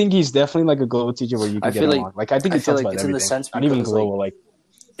 I think he's definitely like a global teacher where you can I get feel like- along. Like I think I he feel talks like about it's in the everything. sense Not even because, global, like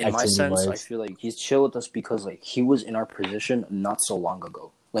in my sense, I activity-wise. feel like he's chill with us because like he was in our position not so long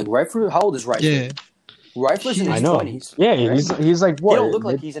ago. Like Rifler, how old is Rifler? Yeah, Rifler's in I his know. 20s. Yeah, right? he's like what? He don't look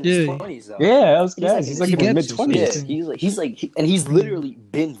like Mid- he's in his Yeah. 20s though. yeah, I was gonna ask. He's He's like like in in his mid gets Yeah, twenties. he's literally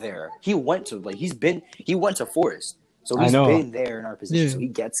been there. He went to Forest, so I he's know. been there in our position, Yeah. so he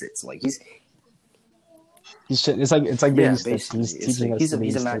gets it. So like he's It's like baby yeah, steps. basically, He's it's teaching like, us he's the a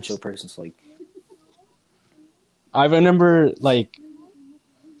baby mad steps. chill person. So like I remember like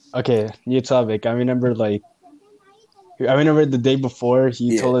okay, new topic. I remember the day before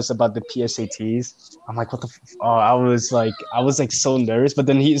he Yeah. told us about the PSATs. I'm like, what the? Oh, I was like so nervous. But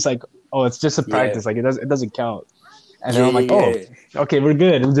then he's like, oh, it's just a Yeah. practice. Like it doesn't count. And yeah, then I'm like, yeah, oh, yeah. okay, we're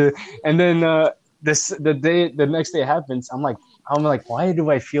good. And then the next day happens. I'm like, why do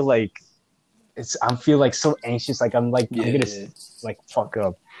I feel like I feel like so anxious. Like I'm gonna Yeah. like fuck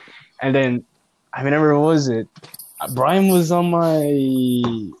up. And then I remember what was it? Brian was on my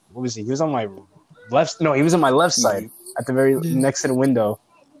what was he? He was on my left. No, he was on my left side at the very Yeah. next to the window.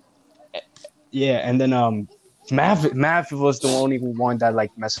 Yeah, and then math was the only one that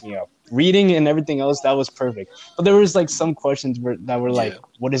like messed me up. Reading and everything else that was perfect, but there was like some questions that were like, Yeah.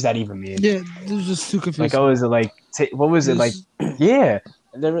 what does that even mean? yeah, it was just too confusing. Like, oh, is it like what was it like? Yeah,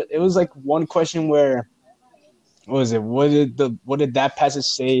 it was like one question where, what was it? What did that passage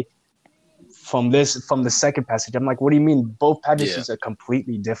say from the second passage? I'm like, what do you mean? Both passages are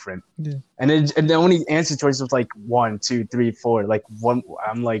completely different. Yeah. And the only answer choice was like 1, 2, 3, 4. Like one,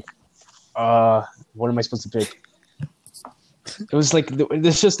 I'm like, what am I supposed to pick? It was like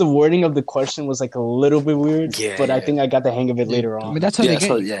it's just the wording of the question was like a little bit weird, Yeah, but I yeah. think I got the hang of it later I on. mean, that's how Yeah, they get.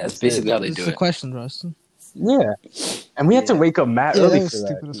 so, you. yeah, it's basically how they It's do the it. question, Russ. Yeah, and we had to Yeah. wake up mad Yeah, early that was for that.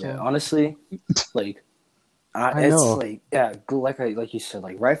 stupid as Yeah, well. honestly, like I it's know. like yeah, like you said,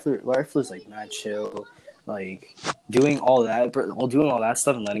 like Rifler's like mad chill, like doing all that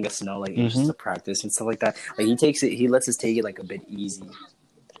stuff and letting us know like it's just a practice and stuff like that. Like he lets us take it like a bit easy.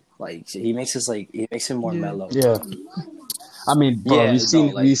 Like he makes him more Yeah. mellow. Yeah, I mean, bro, Yeah, we've seen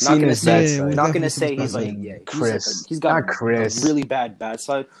no, like, we've not seen gonna his say- bad Yeah, side. we Not definitely gonna say he's some like bad Chris. He's got Not a Chris. really bad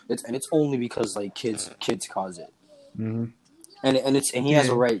side. It's only because like kids cause it, Mhm. and he has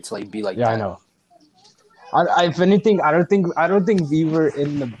a Yeah. right to like be like Yeah, that. I know. If anything, I don't think we were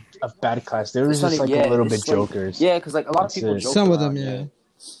in a bad class. There was It's just not- like yeah, a little it's bit like- jokers. Yeah, because like a lot That's of people it. joke Some of around, them, yeah.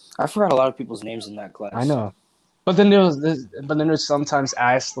 I forgot a lot of people's names in that class. I know. But then there's sometimes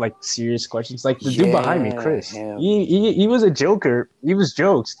asked like serious questions. Like the dude behind me, Yeah, Chris. him. He was a joker. He was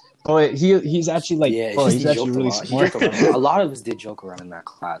jokes, but he's actually like, Yeah, bro, he he's actually joked really a lot. He smart. joked around. A lot of us did joke around in that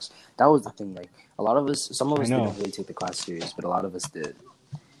class. That was the thing. Like a lot of us, some of us I know. didn't really take the class serious, but a lot of us did.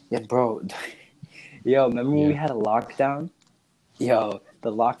 Yeah, bro. Yo, remember when we had a lockdown? Yo,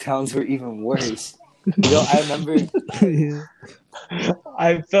 the lockdowns were even worse. Yo, I remember Yeah.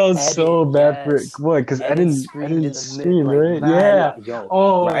 I felt so Eden, bad for yes. what? Because Eden screamed in the screamed, like, right? mad Yeah. loud. Yo,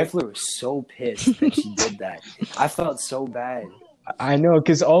 Oh, Rifler was so pissed that she did that. I felt so bad. I know.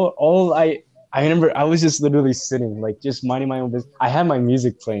 Because all I remember, I was just literally sitting, like just minding my own business. I had my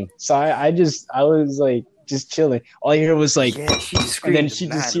music playing, so I was like just chilling. All I hear was like, Yeah, she and screamed. then she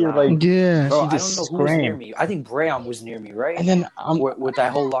just mad hear loud. like, Yeah. Bro, she I just don't know who was near screamed. me. I think Brayon was near me, right? And then with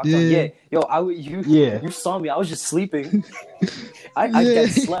that whole lockdown. Yeah. Yeah. Yo, you Yeah. you saw me. I was just sleeping. I Yeah.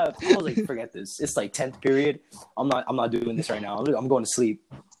 dead slept. I was like, forget this. It's like 10th period. I'm not doing this right now. I'm going to sleep.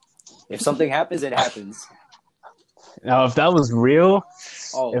 If something happens, it happens. Now, if that was real,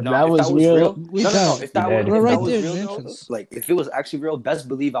 Oh if no! that If was that was real, real, We no. died. If that Dead. was, We're if right that was there in real, the though, entrance. like if it was actually real, best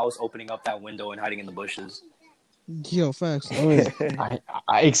believe I was opening up that window and hiding in the bushes. Yo, facts.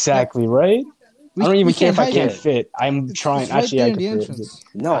 exactly right. We, I don't even we care can't if I hide can't it. fit. I'm It's trying. right Actually, there I in could the fit. entrance.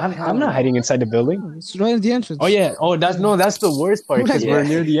 No, I'm not hiding inside the building. It's right in the entrance. Oh yeah. Oh, that's the worst part because Yeah. we're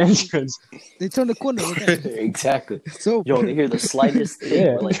near the entrance. They turn the corner. We're done. Exactly. It's over. Yo, they hear the slightest thing.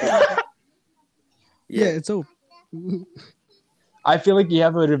 Yeah. We're like, yeah, yeah, it's over. I feel like you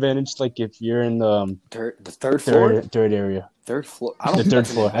have an advantage, like if you're in the the third floor. third area. Third floor. I don't The think third that's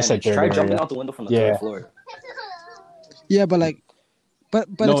an floor. I said advantage. third Try area. jumping out the window from the Yeah. third floor. Yeah, but like,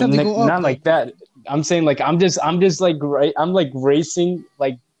 but by the No, time they go up, not like that. I'm saying like I'm just like right. I'm like racing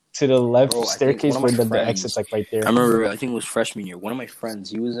like to the left Bro, I think staircase one where of my the friends- exit's like right there. I remember. I think it was freshman year. One of my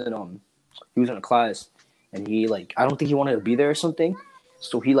friends. He was in a class, and he like I don't think he wanted to be there or something.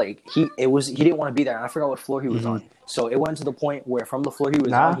 So he didn't want to be there. And I forgot what floor he was on. So it went to the point where from the floor he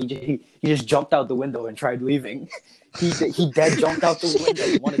was on, he just jumped out the window and tried leaving. He dead jumped out the window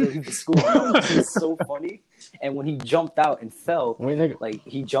and wanted to leave the school. It was so funny. And when he jumped out and fell, like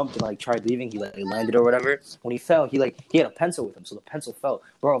he jumped and like tried leaving, he like landed or whatever. When he fell, he had a pencil with him, so the pencil fell.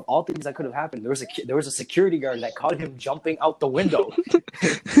 Bro, of all things that could have happened, there was a security guard that caught him jumping out the window.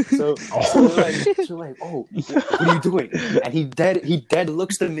 so we're like, oh, what are you doing? And he dead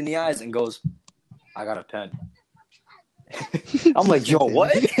looks them in the eyes and goes, I got a pen. I'm like, yo,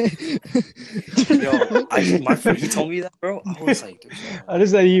 what? My friend, he told me that, bro. I was like, dude, how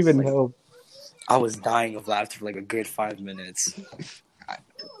does that even help? I was dying of laughter for like a good 5 minutes.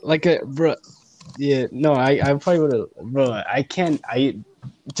 Like bro, yeah, no, I probably would have, bro. I can't. I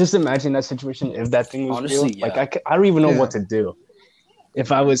just imagine that situation if that thing was Honestly, real. yeah. Like I don't even know what to do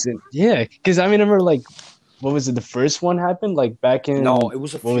if I was in. Yeah, because I remember like, what was it? The first one happened like back in. No, it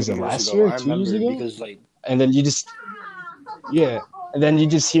was what was it, years last ago. year, I 2 years remember ago? because like, And then you just, and then you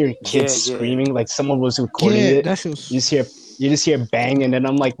just hear kids Yeah. screaming like someone was recording yeah, it. that shit was. You just hear bang, and then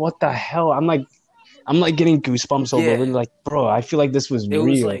I'm like, what the hell? I'm like getting goosebumps all Yeah. over. Like, bro, I feel like this was It real.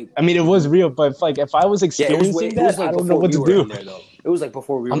 was like- I mean, it was real, but if I was yeah, experiencing it was like I don't before know what we to were do. in there, though. It was like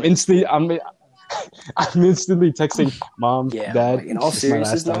before we were. I'm instantly texting mom, Yeah, dad. like, in all this is my last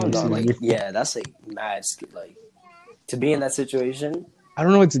seriousness, though, time no, seeing like, you. yeah, that's like mad. Like, to be in that situation, I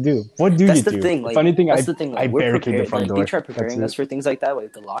don't know what to do. What do that's you the do? thing. Like, if anything, that's the thing. Like, I we're barricade the prepared. front Like, door. they try preparing us for things like that,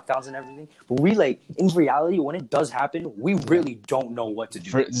 like the lockdowns and everything. But we like, in reality, when it does happen, we really don't know what to do.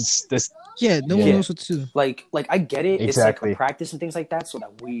 For this, Yeah, no one Yeah. knows what to do. Like I get it. It's Exactly. like a practice and things like that, so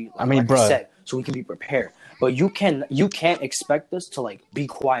that we, like, I mean, like bruh. I said, so we can be prepared. But you can't expect us to like be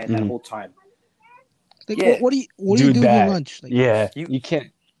quiet that whole time. Like, Yeah. what do you do do in that. your lunch? Like, yeah, You- you can't.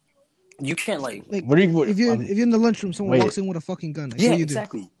 You can't like, like What do you? if you're in the lunchroom, someone wait. walks in with a fucking gun. Like, yeah, what do you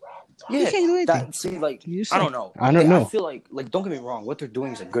exactly. You Yeah, can't do anything. see, like, You're I don't know. I don't know. I feel like don't get me wrong. What they're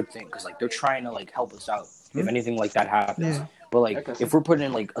doing is a good thing because like they're trying to like help us out if anything like that happens. Yeah. But like if we're put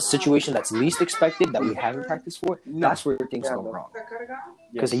in like a situation that's least expected that we haven't practiced for, that's where things go wrong.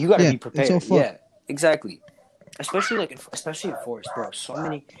 Because you got to Yeah, be prepared. it's all fucked. Yeah, exactly. Especially in forest, bro. So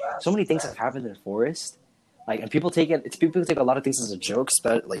many things have happened in forest. Like, and people take a lot of things as a joke,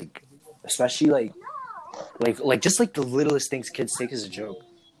 especially like just like the littlest things kids take as a joke.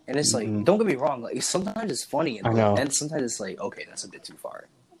 And it's like, don't get me wrong, like sometimes it's funny and I know. then sometimes it's like, okay, that's a bit too far.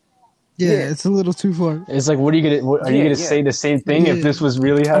 Yeah, Yeah. it's a little too far. It's like, what are you gonna? Are you Yeah, gonna yeah. say the same thing if Yeah. this was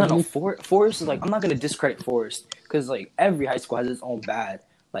really I don't know. happening? Forest is like, I'm not gonna discredit Forest because like every high school has its own bad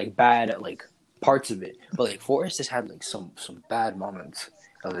parts of it. But like Forest has had like some bad moments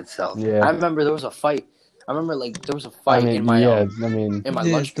of itself. Yeah. I remember there was a fight. I remember like there was a fight in my I mean, in my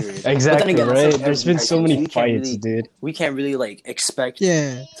Yeah, lunch period. exactly, But then again, that's, right? like, There's every been high so school, many we can't fights, really- dude. We can't really like expect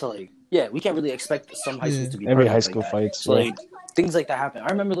Yeah. to like we can't really expect some high schools to be Every perfect high like school that. fights, So yeah. like things like that happen. I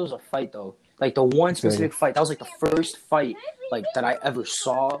remember there was a fight though. Like the one specific fight, that was like the first fight like that I ever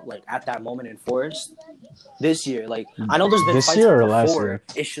saw like at that moment in Forest this year. Like I know there's been This fights year or before. last year?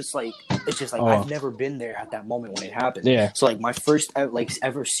 It's just like Oh. I've never been there at that moment when it happened. Yeah. So like my first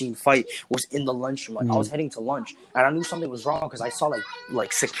ever seen fight was in the lunchroom. Like I was heading to lunch and I knew something was wrong because I saw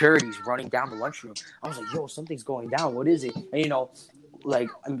like securities running down the lunchroom. I was like, yo, something's going down. What is it? And you know, like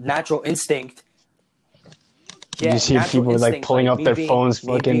natural instinct. You see natural people, like, instinct, pulling up me their being- phones,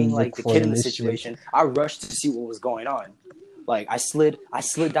 me fucking being like the kid in recording the this shit. situation. I rushed to see what was going on. Like I slid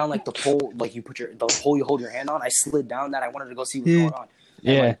down like the pole, like you put the pole you hold your hand on. I slid down that. I wanted to go see what's going on.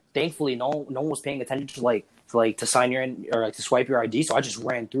 And, Yeah. like, thankfully, no one was paying attention to sign your in or like to swipe your ID. So I just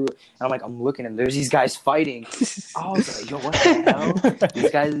ran through it, and I'm looking, and there's these guys fighting. I was like, yo, what the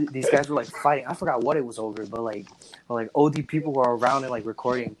hell? These guys were like fighting. I forgot what it was over, but like OD people were around and like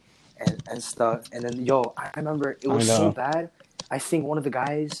recording. and stuff. And then I remember it was so bad. I think one of the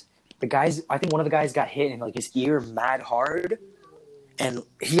guys got hit in like his ear mad hard. And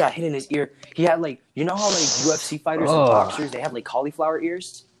he got hit in his ear. He had like, you know how like UFC fighters and boxers, they have like cauliflower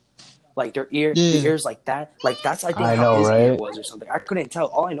ears? Like their ears like that. Like that's I think how his ear was or something. I couldn't tell.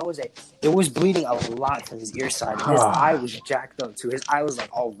 All I know is that it was bleeding a lot from his ear side. And his eye was jacked up too. His eye was like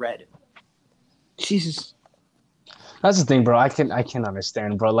all red. Jesus. That's the thing, bro. I can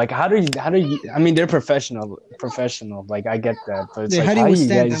understand, bro. Like, how do you? I mean, they're professional. Like, I get that, but it's like, how do you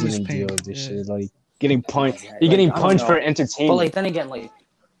guys even deal with this shit? Like, getting punched. You're getting punched for entertainment. But like, then again, like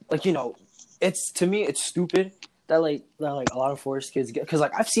you know, to me, it's stupid that like a lot of forest kids get, because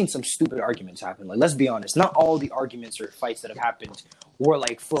like I've seen some stupid arguments happen. Like, let's be honest, not all the arguments or fights that have happened were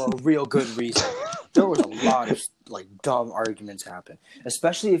like for a real good reason. There was a lot of like dumb arguments happen,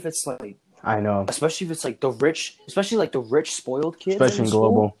 especially if it's like. I know. Especially if it's like the rich, spoiled kids. Especially in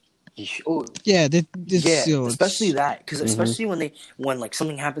global. Yeah, especially that, because especially when like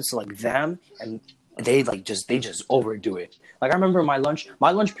something happens to like them and they just overdo it. Like I remember my lunch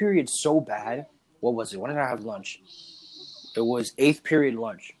period so bad. What was it? When did I have lunch? It was 8th period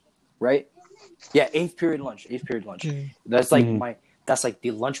lunch, right? Yeah, 8th period lunch. That's like that's like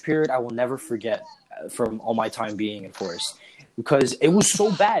the lunch period I will never forget from all my time being in Forest. Because it was so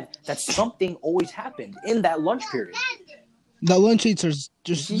bad that something always happened in that lunch period. The lunch eats are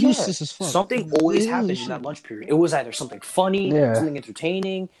just useless as fuck. Something always happened in that lunch period. It was either something funny, something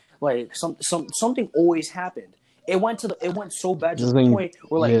entertaining, like something always happened. It went so bad to the point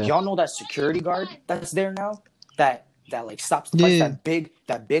where like y'all know that security guard that's there now that like stops the fight,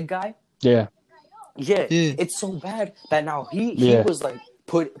 that big guy. Yeah. It's so bad that now he was like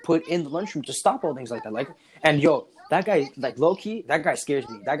put in the lunchroom to stop all things like that. Like, and that guy, like, low-key, that guy scares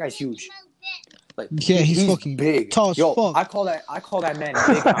me. That guy's huge. Like, he's fucking big. Tall as fuck. I call that man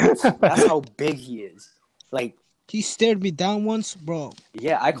Big House. That's how big he is. Like, he stared me down once, bro.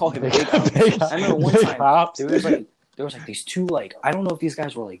 Yeah, I call him Big House. I remember one time, there was these two, like, I don't know if these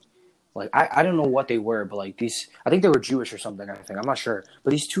guys were, like I don't know what they were, but, like, I think they were Jewish or something, I'm not sure.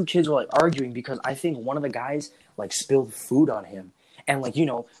 But these two kids were, like, arguing because I think one of the guys, like, spilled food on him. And, like, you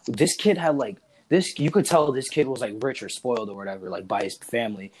know, this kid had, like, you could tell this kid was like rich or spoiled or whatever, like by his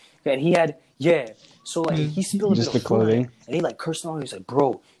family. And he had, so like he spilled a bit of food and he like cursed on him. He's like,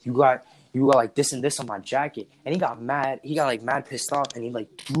 bro, you got like this and this on my jacket. And he got mad. He got like mad pissed off and he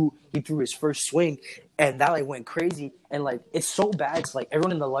threw his first swing and that like went crazy. And like, it's so bad. It's like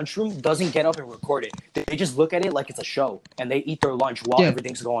everyone in the lunchroom doesn't get up and record it. They just look at it like it's a show and they eat their lunch while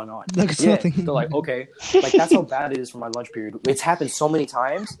everything's going on. Like it's nothing. They're like, okay, like that's how bad it is for my lunch period. It's happened so many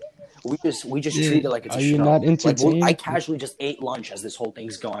times. We just treat it like it's a show. Are you not entertained? Like, I casually just ate lunch as this whole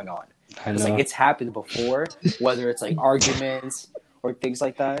thing's going on. It's like it's happened before, whether it's like arguments or things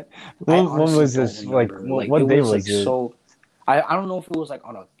like that. What was this? Like what day was it? So I don't know if it was like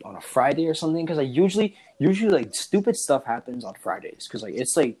on a Friday or something, because I usually like stupid stuff happens on Fridays, because like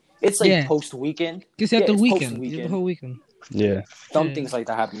it's like post weekend. Because you have the weekend, you have the whole weekend. Yeah. Some things like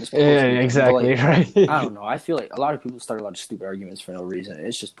that happen. Yeah, exactly. Like, right. I don't know. I feel like a lot of people start a lot of stupid arguments for no reason.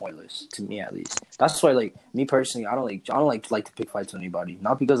 It's just pointless to me, at least. That's why, like, me personally, I don't like to pick fights with anybody.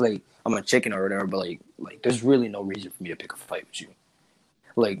 Not because like I'm a chicken or whatever, but like there's really no reason for me to pick a fight with you.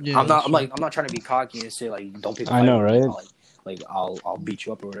 Like I'm not trying to be cocky and say like don't pick a fight. I know, right? Like I'll beat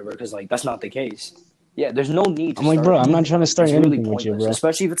you up or whatever, because like that's not the case. Yeah, there's no need. I'm like, bro, I'm not trying to start anything with you, bro.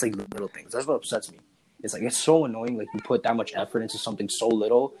 Especially if it's like little things. That's what upsets me. It's like, it's so annoying. Like, you put that much effort into something so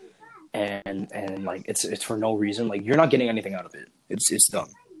little, and like it's for no reason. Like, you're not getting anything out of it. It's dumb.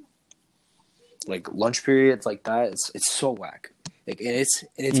 Like, lunch periods like that, it's so whack. Like, and it's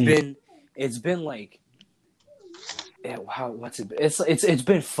been like, it's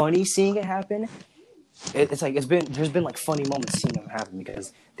been funny seeing it happen. There's been like funny moments seeing them happen,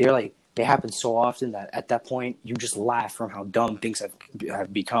 because they happen so often that at that point you just laugh from how dumb things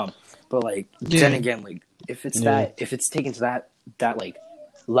have become. But like then again, like if it's taken to that like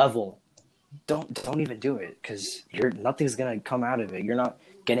level, don't even do it, because nothing's gonna come out of it. You're not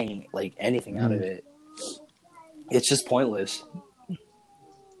getting like anything out of it. It's just pointless.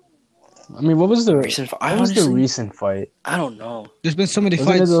 I mean, what was the recent fight? I don't know. There's been so many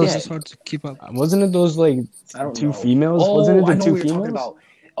fights. It's hard to keep up. Wasn't it those like two females? Wasn't it the two females?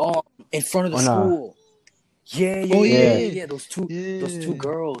 In front of the school. Yeah. Those two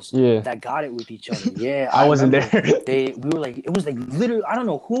girls that got it with each other. Yeah, I wasn't there. We were like, it was like literally, I don't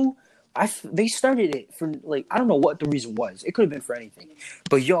know who. They started it for like, I don't know what the reason was. It could have been for anything.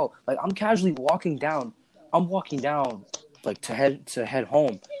 But like I'm casually walking down. I'm walking down like to head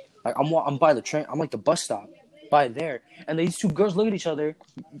home. Like I'm by the train. I'm like the bus stop, by there, and these two girls look at each other.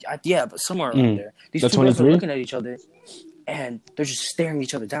 Yeah, but somewhere around there. These The two girls are 23? looking at each other, and they're just staring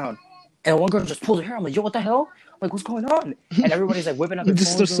each other down. And one girl just pulls her hair. I'm like, yo, what the hell? I'm like, what's going on? And everybody's like whipping out their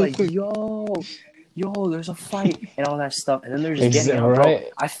This phones. is They're so like, quick. yo, there's a fight and all that stuff. And then they're just getting Exactly, out. Bro,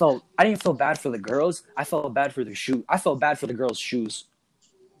 right. I didn't feel bad for the girls. I felt bad for their shoe. I felt bad for the girls' shoes.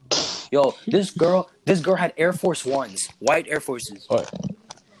 Yo, this girl had Air Force Ones, white Air Forces. What?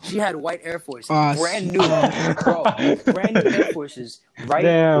 She had white Air Forces, Ah, brand new, bro, brand new Air Forces. Right,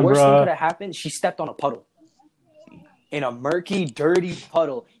 Damn, worst bro. thing could have happened. She stepped on a puddle, in a murky, dirty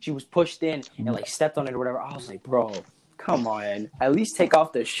puddle. She was pushed in and like stepped on it or whatever. I was like, bro, come on, at least take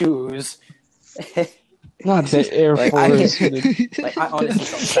off the shoes. Not the Air Like, Force. I honestly felt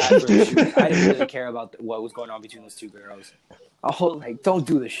sad for the shoes. I didn't really care about what was going on between those two girls. I was like, don't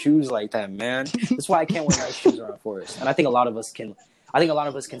do the shoes like that, man. That's why I can't wear nice shoes around Forest. And I think a lot of us can. I think a lot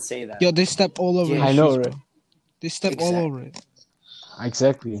of us can say that. Yo, they step all over. Yeah, his I know, shoes, right? bro. They step Exactly. all over it.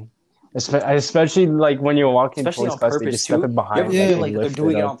 Exactly. Especially like when you're walking Especially towards on class, they purpose just step too. it You behind. ever Yeah. feel and like they're lift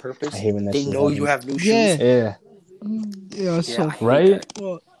doing it up. on purpose? I hate when that They shit know you happens. have new Yeah. shoes. Yeah. Yeah, it's Yeah, so I hate Right? that.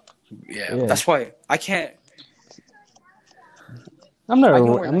 fuck. Yeah, Yeah. that's why I can't. I'm I never, can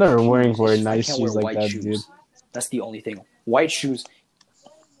wear I'm nice never shoes. wearing It's just I nice can't shoes wear like white that, shoes. dude. That's the only thing. White shoes.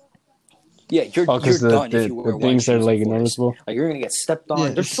 Yeah, you're Oh, because done if you wear the white things shoes. are like in Forest. noticeable. Like you're gonna get stepped on. Yeah,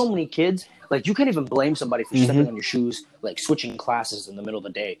 There's it's- so many kids. Like you can't even blame somebody for Mm-hmm. stepping on your shoes. Like switching classes in the middle of the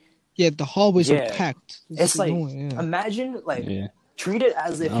day. Yeah, the hallways Yeah. are packed. It's like annoying, yeah. imagine like Yeah. treat it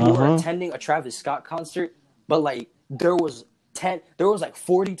as if you were Uh-huh. attending a Travis Scott concert, but like there was like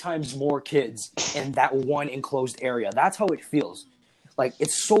 40 times more kids in that one enclosed area. That's how it feels. Like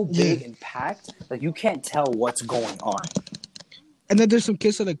it's so big Yeah. and packed, like you can't tell what's going on. And then there's some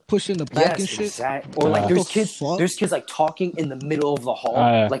kids that like pushing the back and Yes, shit. exactly. Or like What there's the kids fuck? like talking in the middle of the hall,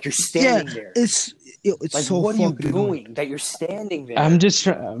 Yeah. like you're Yeah, standing there. it's Like so what are you fucking annoying. doing that you're standing there? I'm just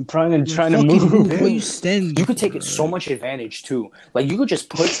I'm trying to Fucking move. What are you standing? You could take it so much advantage too. Like you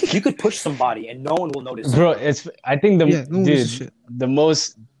could push somebody and no one will notice. Bro, I think Yeah, no one gives a dude, shit. the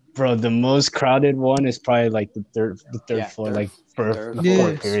most crowded one is probably like the third Yeah, floor, third- like third fourth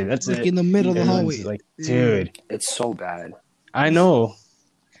floor. period. That's Like it. in the middle of the Everyone's hallway. like, Yeah. dude, It's so bad. I know.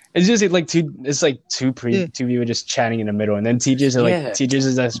 It's just like two Yeah. two people just chatting in the middle, and then teachers are like, Yeah. teachers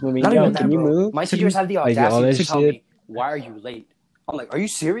is just moving. Not Yo, even can that, you bro. move? My teachers have the Like, all audacity that to tell shit. me, "Why are you late?" I'm like, "Are you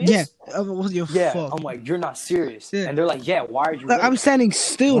serious?" Yeah, your Yeah. fuck. I'm like, "You're not serious." Yeah. And they're like, "Yeah, why are you Like, late?" I'm standing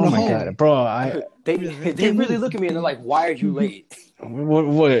still in Oh the my hallway. god, bro! They They really move. look at me and they're like, "Why are you late?"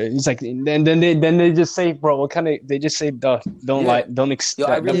 What? It's like then they just say, bro, what kind of? They just say, don't Yeah. lie, don't Yo,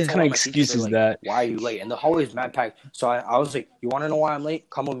 I really what told kind my of teachers, excuse they're is like, that? "Why are you late?" And the hallway is mad packed. So I was like, "You want to know why I'm late?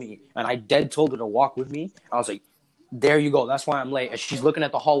 Come with me." And I dead told her to walk with me. I was like, "There you go. That's why I'm late." And she's looking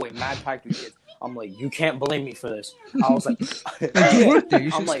at the hallway, mad packed with kids. I'm like, "You can't blame me for this." I was like, Like, you work there. You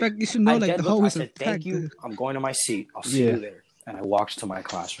should I'm like, expect. You should know I like dead the looked, I hallways are said, packed. "Thank you. I'm going to my seat. I'll see Yeah. you there." And I walked to my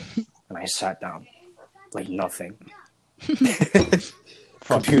classroom and I sat down like nothing.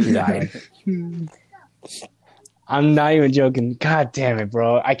 Computer died. I'm not even joking. God damn it,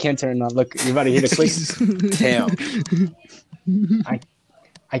 bro! I can't turn it on. Look, you're about to hear the click. Damn.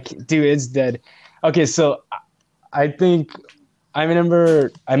 I can't, dude, it's dead. Okay, so I think I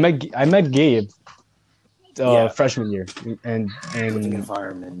remember I met Gabe Yeah. freshman year and Living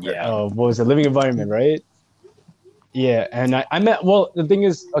environment. Yeah. what was it, living environment, right? Yeah, and I met. Well, the thing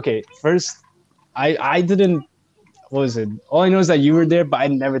is, okay, first I didn't. What was it? All I know is that you were there, but I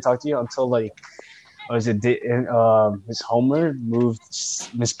never talked to you until like. What was it? Miss Homer moved.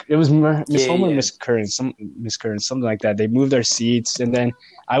 Miss Homer, yeah. Miss Curran, something like that. They moved their seats, and then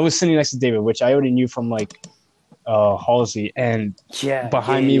I was sitting next to David, which I already knew from like Halsey, and Yeah.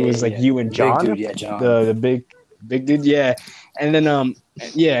 behind me was like you and Big John, dude, yeah, John. the big dude, yeah. And then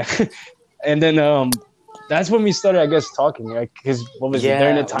yeah, and then that's when we started, I guess, talking, right? Because what was it?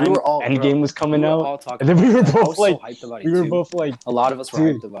 During the time Endgame was coming out, and then we were both like, hyped about it we were too. both like, A lot of us were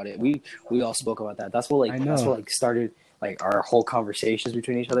Dude. hyped about it. We all spoke about that. That's what I that's know. what started like our whole conversations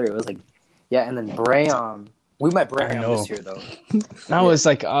between each other. It was like, yeah, and then Bray we met Bray I know. this year though. now it's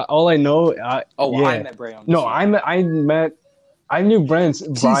like all I know. Oh, yeah. I met Bray this No, year. I knew Brian.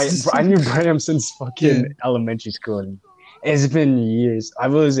 Jesus. I knew Brian since fucking Yeah. elementary school. And it's been years. What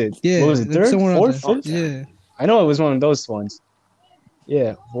was it? Yeah, What was it? like Third, somewhere fourth, around fifth? there. Yeah. I know it was one of those ones.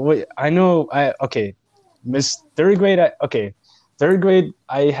 Yeah. Well, wait, I know. Okay. Third grade. Third grade.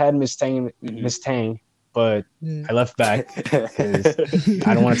 I had Miss Tang. Mhm. Miss Tang, but Yeah. I left back.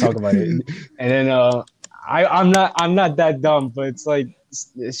 I don't want to talk about it. And then I'm not that dumb, but it's like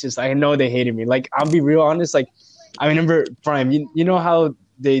it's just I know they hated me. Like I'll be real honest. Like I remember Prime. You know how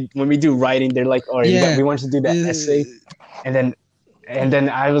when we do writing, they're like, all right, we want you to do that essay, and then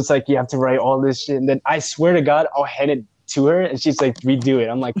I was like, you have to write all this shit, and then I swear to God, I'll hand it to her, and she's like, redo it.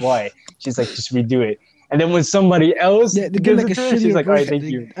 I'm like, why? She's like, just redo it. And then when somebody else gives it to her, she's like, all right, thank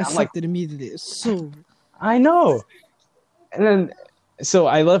you. I'm like, it immediately. It's so. I know. And then, so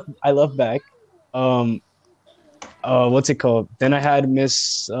I left back. What's it called? Then I had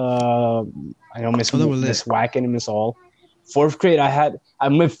Miss Miss Wacken and Miss All. 4th grade, it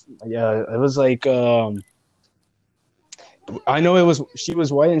was like, I know she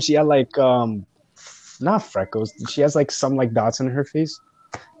was white and she had like, not freckles. She has like some like dots on her face.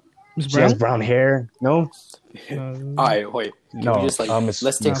 She has brown hair. No. All right, wait. No. Just, like,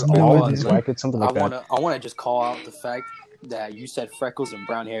 let's take Miss Wacken, something like that. I wanna just call out the fact that you said freckles and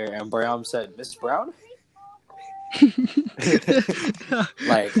brown hair, and Brown said Miss Brown.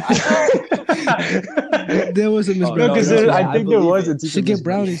 Like there was a Miss Brown. No, because I think there was a teacher. Should get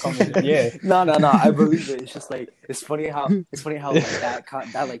brownies. Yeah. No. I believe it. It's just like it's funny how like,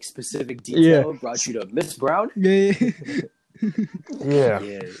 that like specific detail brought you to Miss Brown. Yeah.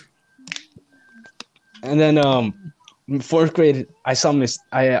 And then 4th grade, I saw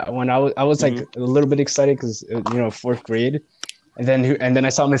when I was like a little bit excited because 4th grade. And then I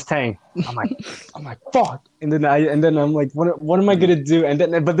saw Miss Tang. I'm like, fuck. And then I'm like, what am I gonna do?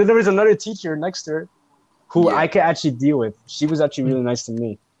 But then there was another teacher next to her, who I could actually deal with. She was actually really nice to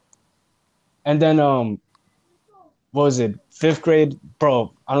me. And then what was it? 5th grade,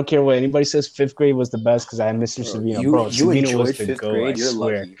 bro. I don't care what anybody says. 5th grade was the best because I had Mr. Savino. Bro, you Savino enjoyed was the 5th goat. grade. I You're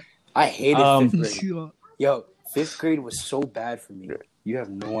swear. lucky. I hated 5th grade. Yo, 5th grade was so bad for me. You have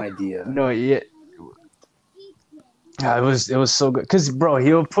no idea. No, yeah. Yeah, it was so good because bro,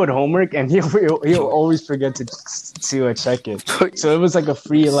 he'll put homework and he'll always forget to check it. So it was like a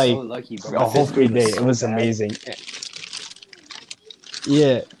free like so lucky, a whole free day. It was amazing.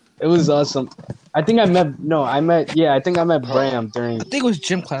 Yeah, it was awesome. I think I met Bram during. I think it was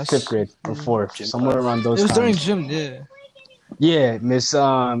gym class. 5th grade or 4th, somewhere around those. It was times. during gym, yeah. Yeah, Miss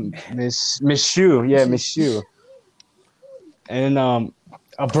Shu, yeah, Miss Shu. And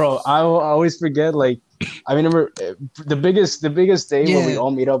bro, I always forget like. I remember the biggest day when we all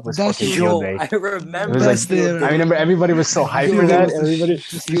meet up was fucking field day. I remember. It was like, I remember everybody was so hyped for that. Everybody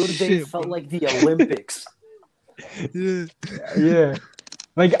field day felt like the Olympics. Yeah.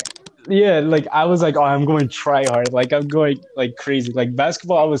 Like I was like, oh, I'm going try hard. Like I'm going like crazy. Like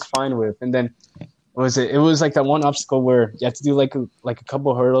basketball, I was fine with, and then it was like that one obstacle where you have to do like a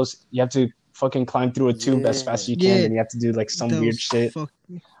couple hurdles. You have to fucking climb through a tube as fast as you can, and you have to do like some weird shit.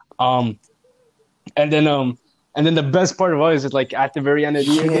 And then the best part of all is like at the very end of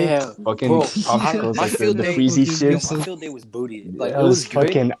the year, fucking obstacles, like the freezy shit. My field day was booty. Like it was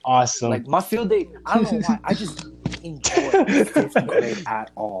fucking awesome. Like my field day, I don't know why. I just enjoyed 5th grade at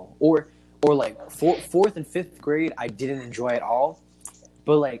all, or like 4th and 5th grade, I didn't enjoy at all.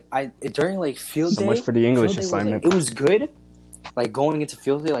 But like during like field day, so much for the English assignment. It was good. Like going into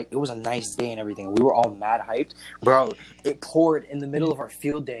field day, like it was a nice day and everything. We were all mad hyped, bro. It poured in the middle of our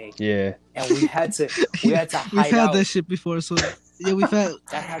field day. Yeah, and we had to hide we've had out. That shit before, so yeah, we've had.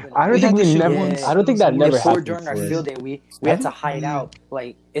 That happened. I don't think we never. Yeah. I don't think that never happened during our field day. We had to hide out.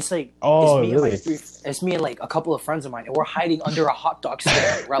 Like it's like really? It's me and like a couple of friends of mine, and we're hiding under a hot dog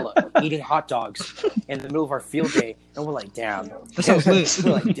stand umbrella, eating hot dogs in the middle of our field day. And we're like, damn. That sounds lit.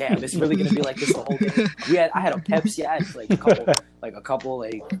 We're like, damn. It's really gonna be like this the whole day. I had a Pepsi. I had like a couple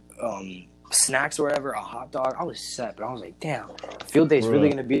snacks or whatever, a hot dog. I was set, but I was like, damn. Field day's really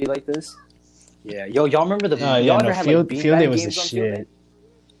gonna be like this. Yeah, y'all remember the y'all ever had field day was the shit.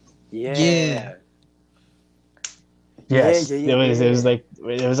 Yeah. Yes,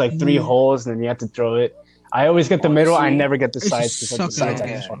 it was like 3 holes, and then you have to throw it. I always get the middle. I never get the sides because the sides I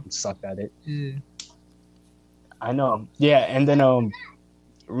just fucking sucked at it. Yeah. I know. Yeah, and then I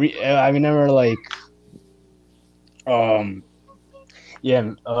remember like what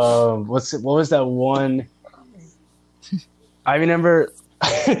was that one? I remember.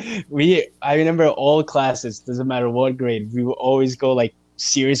 I remember all classes, doesn't matter what grade, we would always go like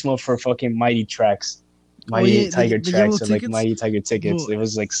serious mode for fucking Mighty Tracks, Tiger Tracks, or like Mighty Tiger tickets. It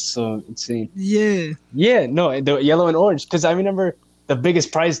was like so insane. Yeah, no, the yellow and orange, because I remember the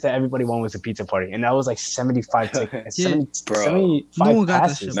biggest prize that everybody won was a pizza party, and that was like 75 tickets, 75 no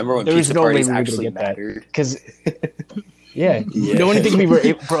passes. Remember when there was no way we were gonna get that because. Yeah, the only thing we were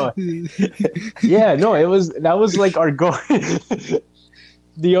able, bro. Yeah, no, that was like our goal.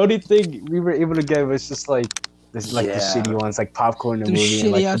 The only thing we were able to get was just like the shitty ones, like popcorn and movie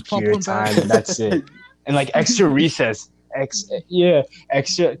and like computer time, and that's it. And like extra recess.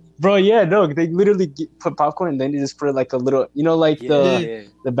 extra, bro. Yeah, no, they literally put popcorn and then they just put like a little, like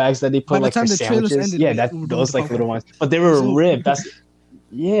the bags that they By put the like time for the trailers sandwiches. ended, Yeah, we that were done with those the like little popcorn. ones, but they were So- ripped.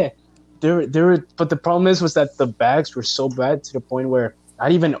 They were. But the problem was that the bags were so bad to the point where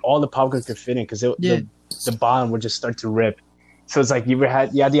not even all the popcorn could fit in because the bottom would just start to rip. So it's like you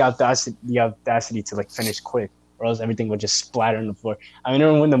had the audacity to like finish quick, or else everything would just splatter on the floor. I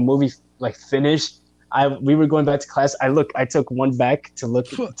remember when the movie like finished, we were going back to class. I took one back to look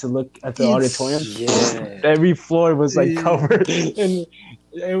at the auditorium. Yeah. Every floor was like Yeah. covered, and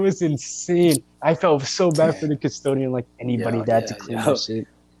it was insane. I felt so bad for the custodian, like anybody that had to clean that shit.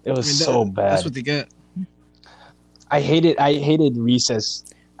 It was so bad. That's what they get. I hated recess.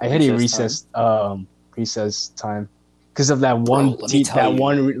 I hated recess time because of that one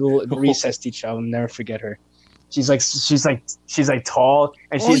recess teacher. I'll never forget her. She's like tall,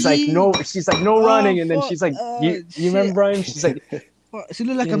 and she's like no running, and then she's like you remember Brian? She's like she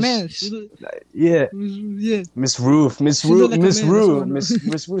looked like a man. Yeah. Miss Roof, something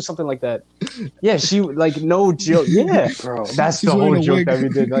like that. Yeah, she like no joke. Yeah, Bro. that's the whole joke that we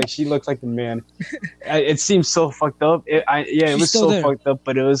did. Like she looked like the man. It seems so fucked up. It was so fucked up,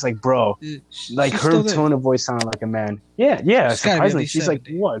 but it was like, bro, like her tone of voice sounded like a man. Yeah. Surprisingly, she's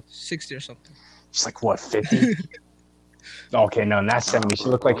 70. Like what? 60 or something. She's like what, 50? Okay, no, not 70. She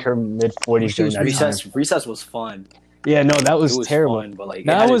looked like her mid 40s. Recess was fun. Yeah, no, that was terrible. Fun, but like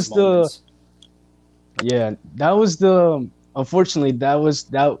that was unfortunately that was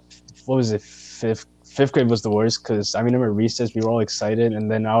what was it, fifth grade was the worst because I remember recess we were all excited and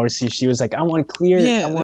then I always see she was like I want clear.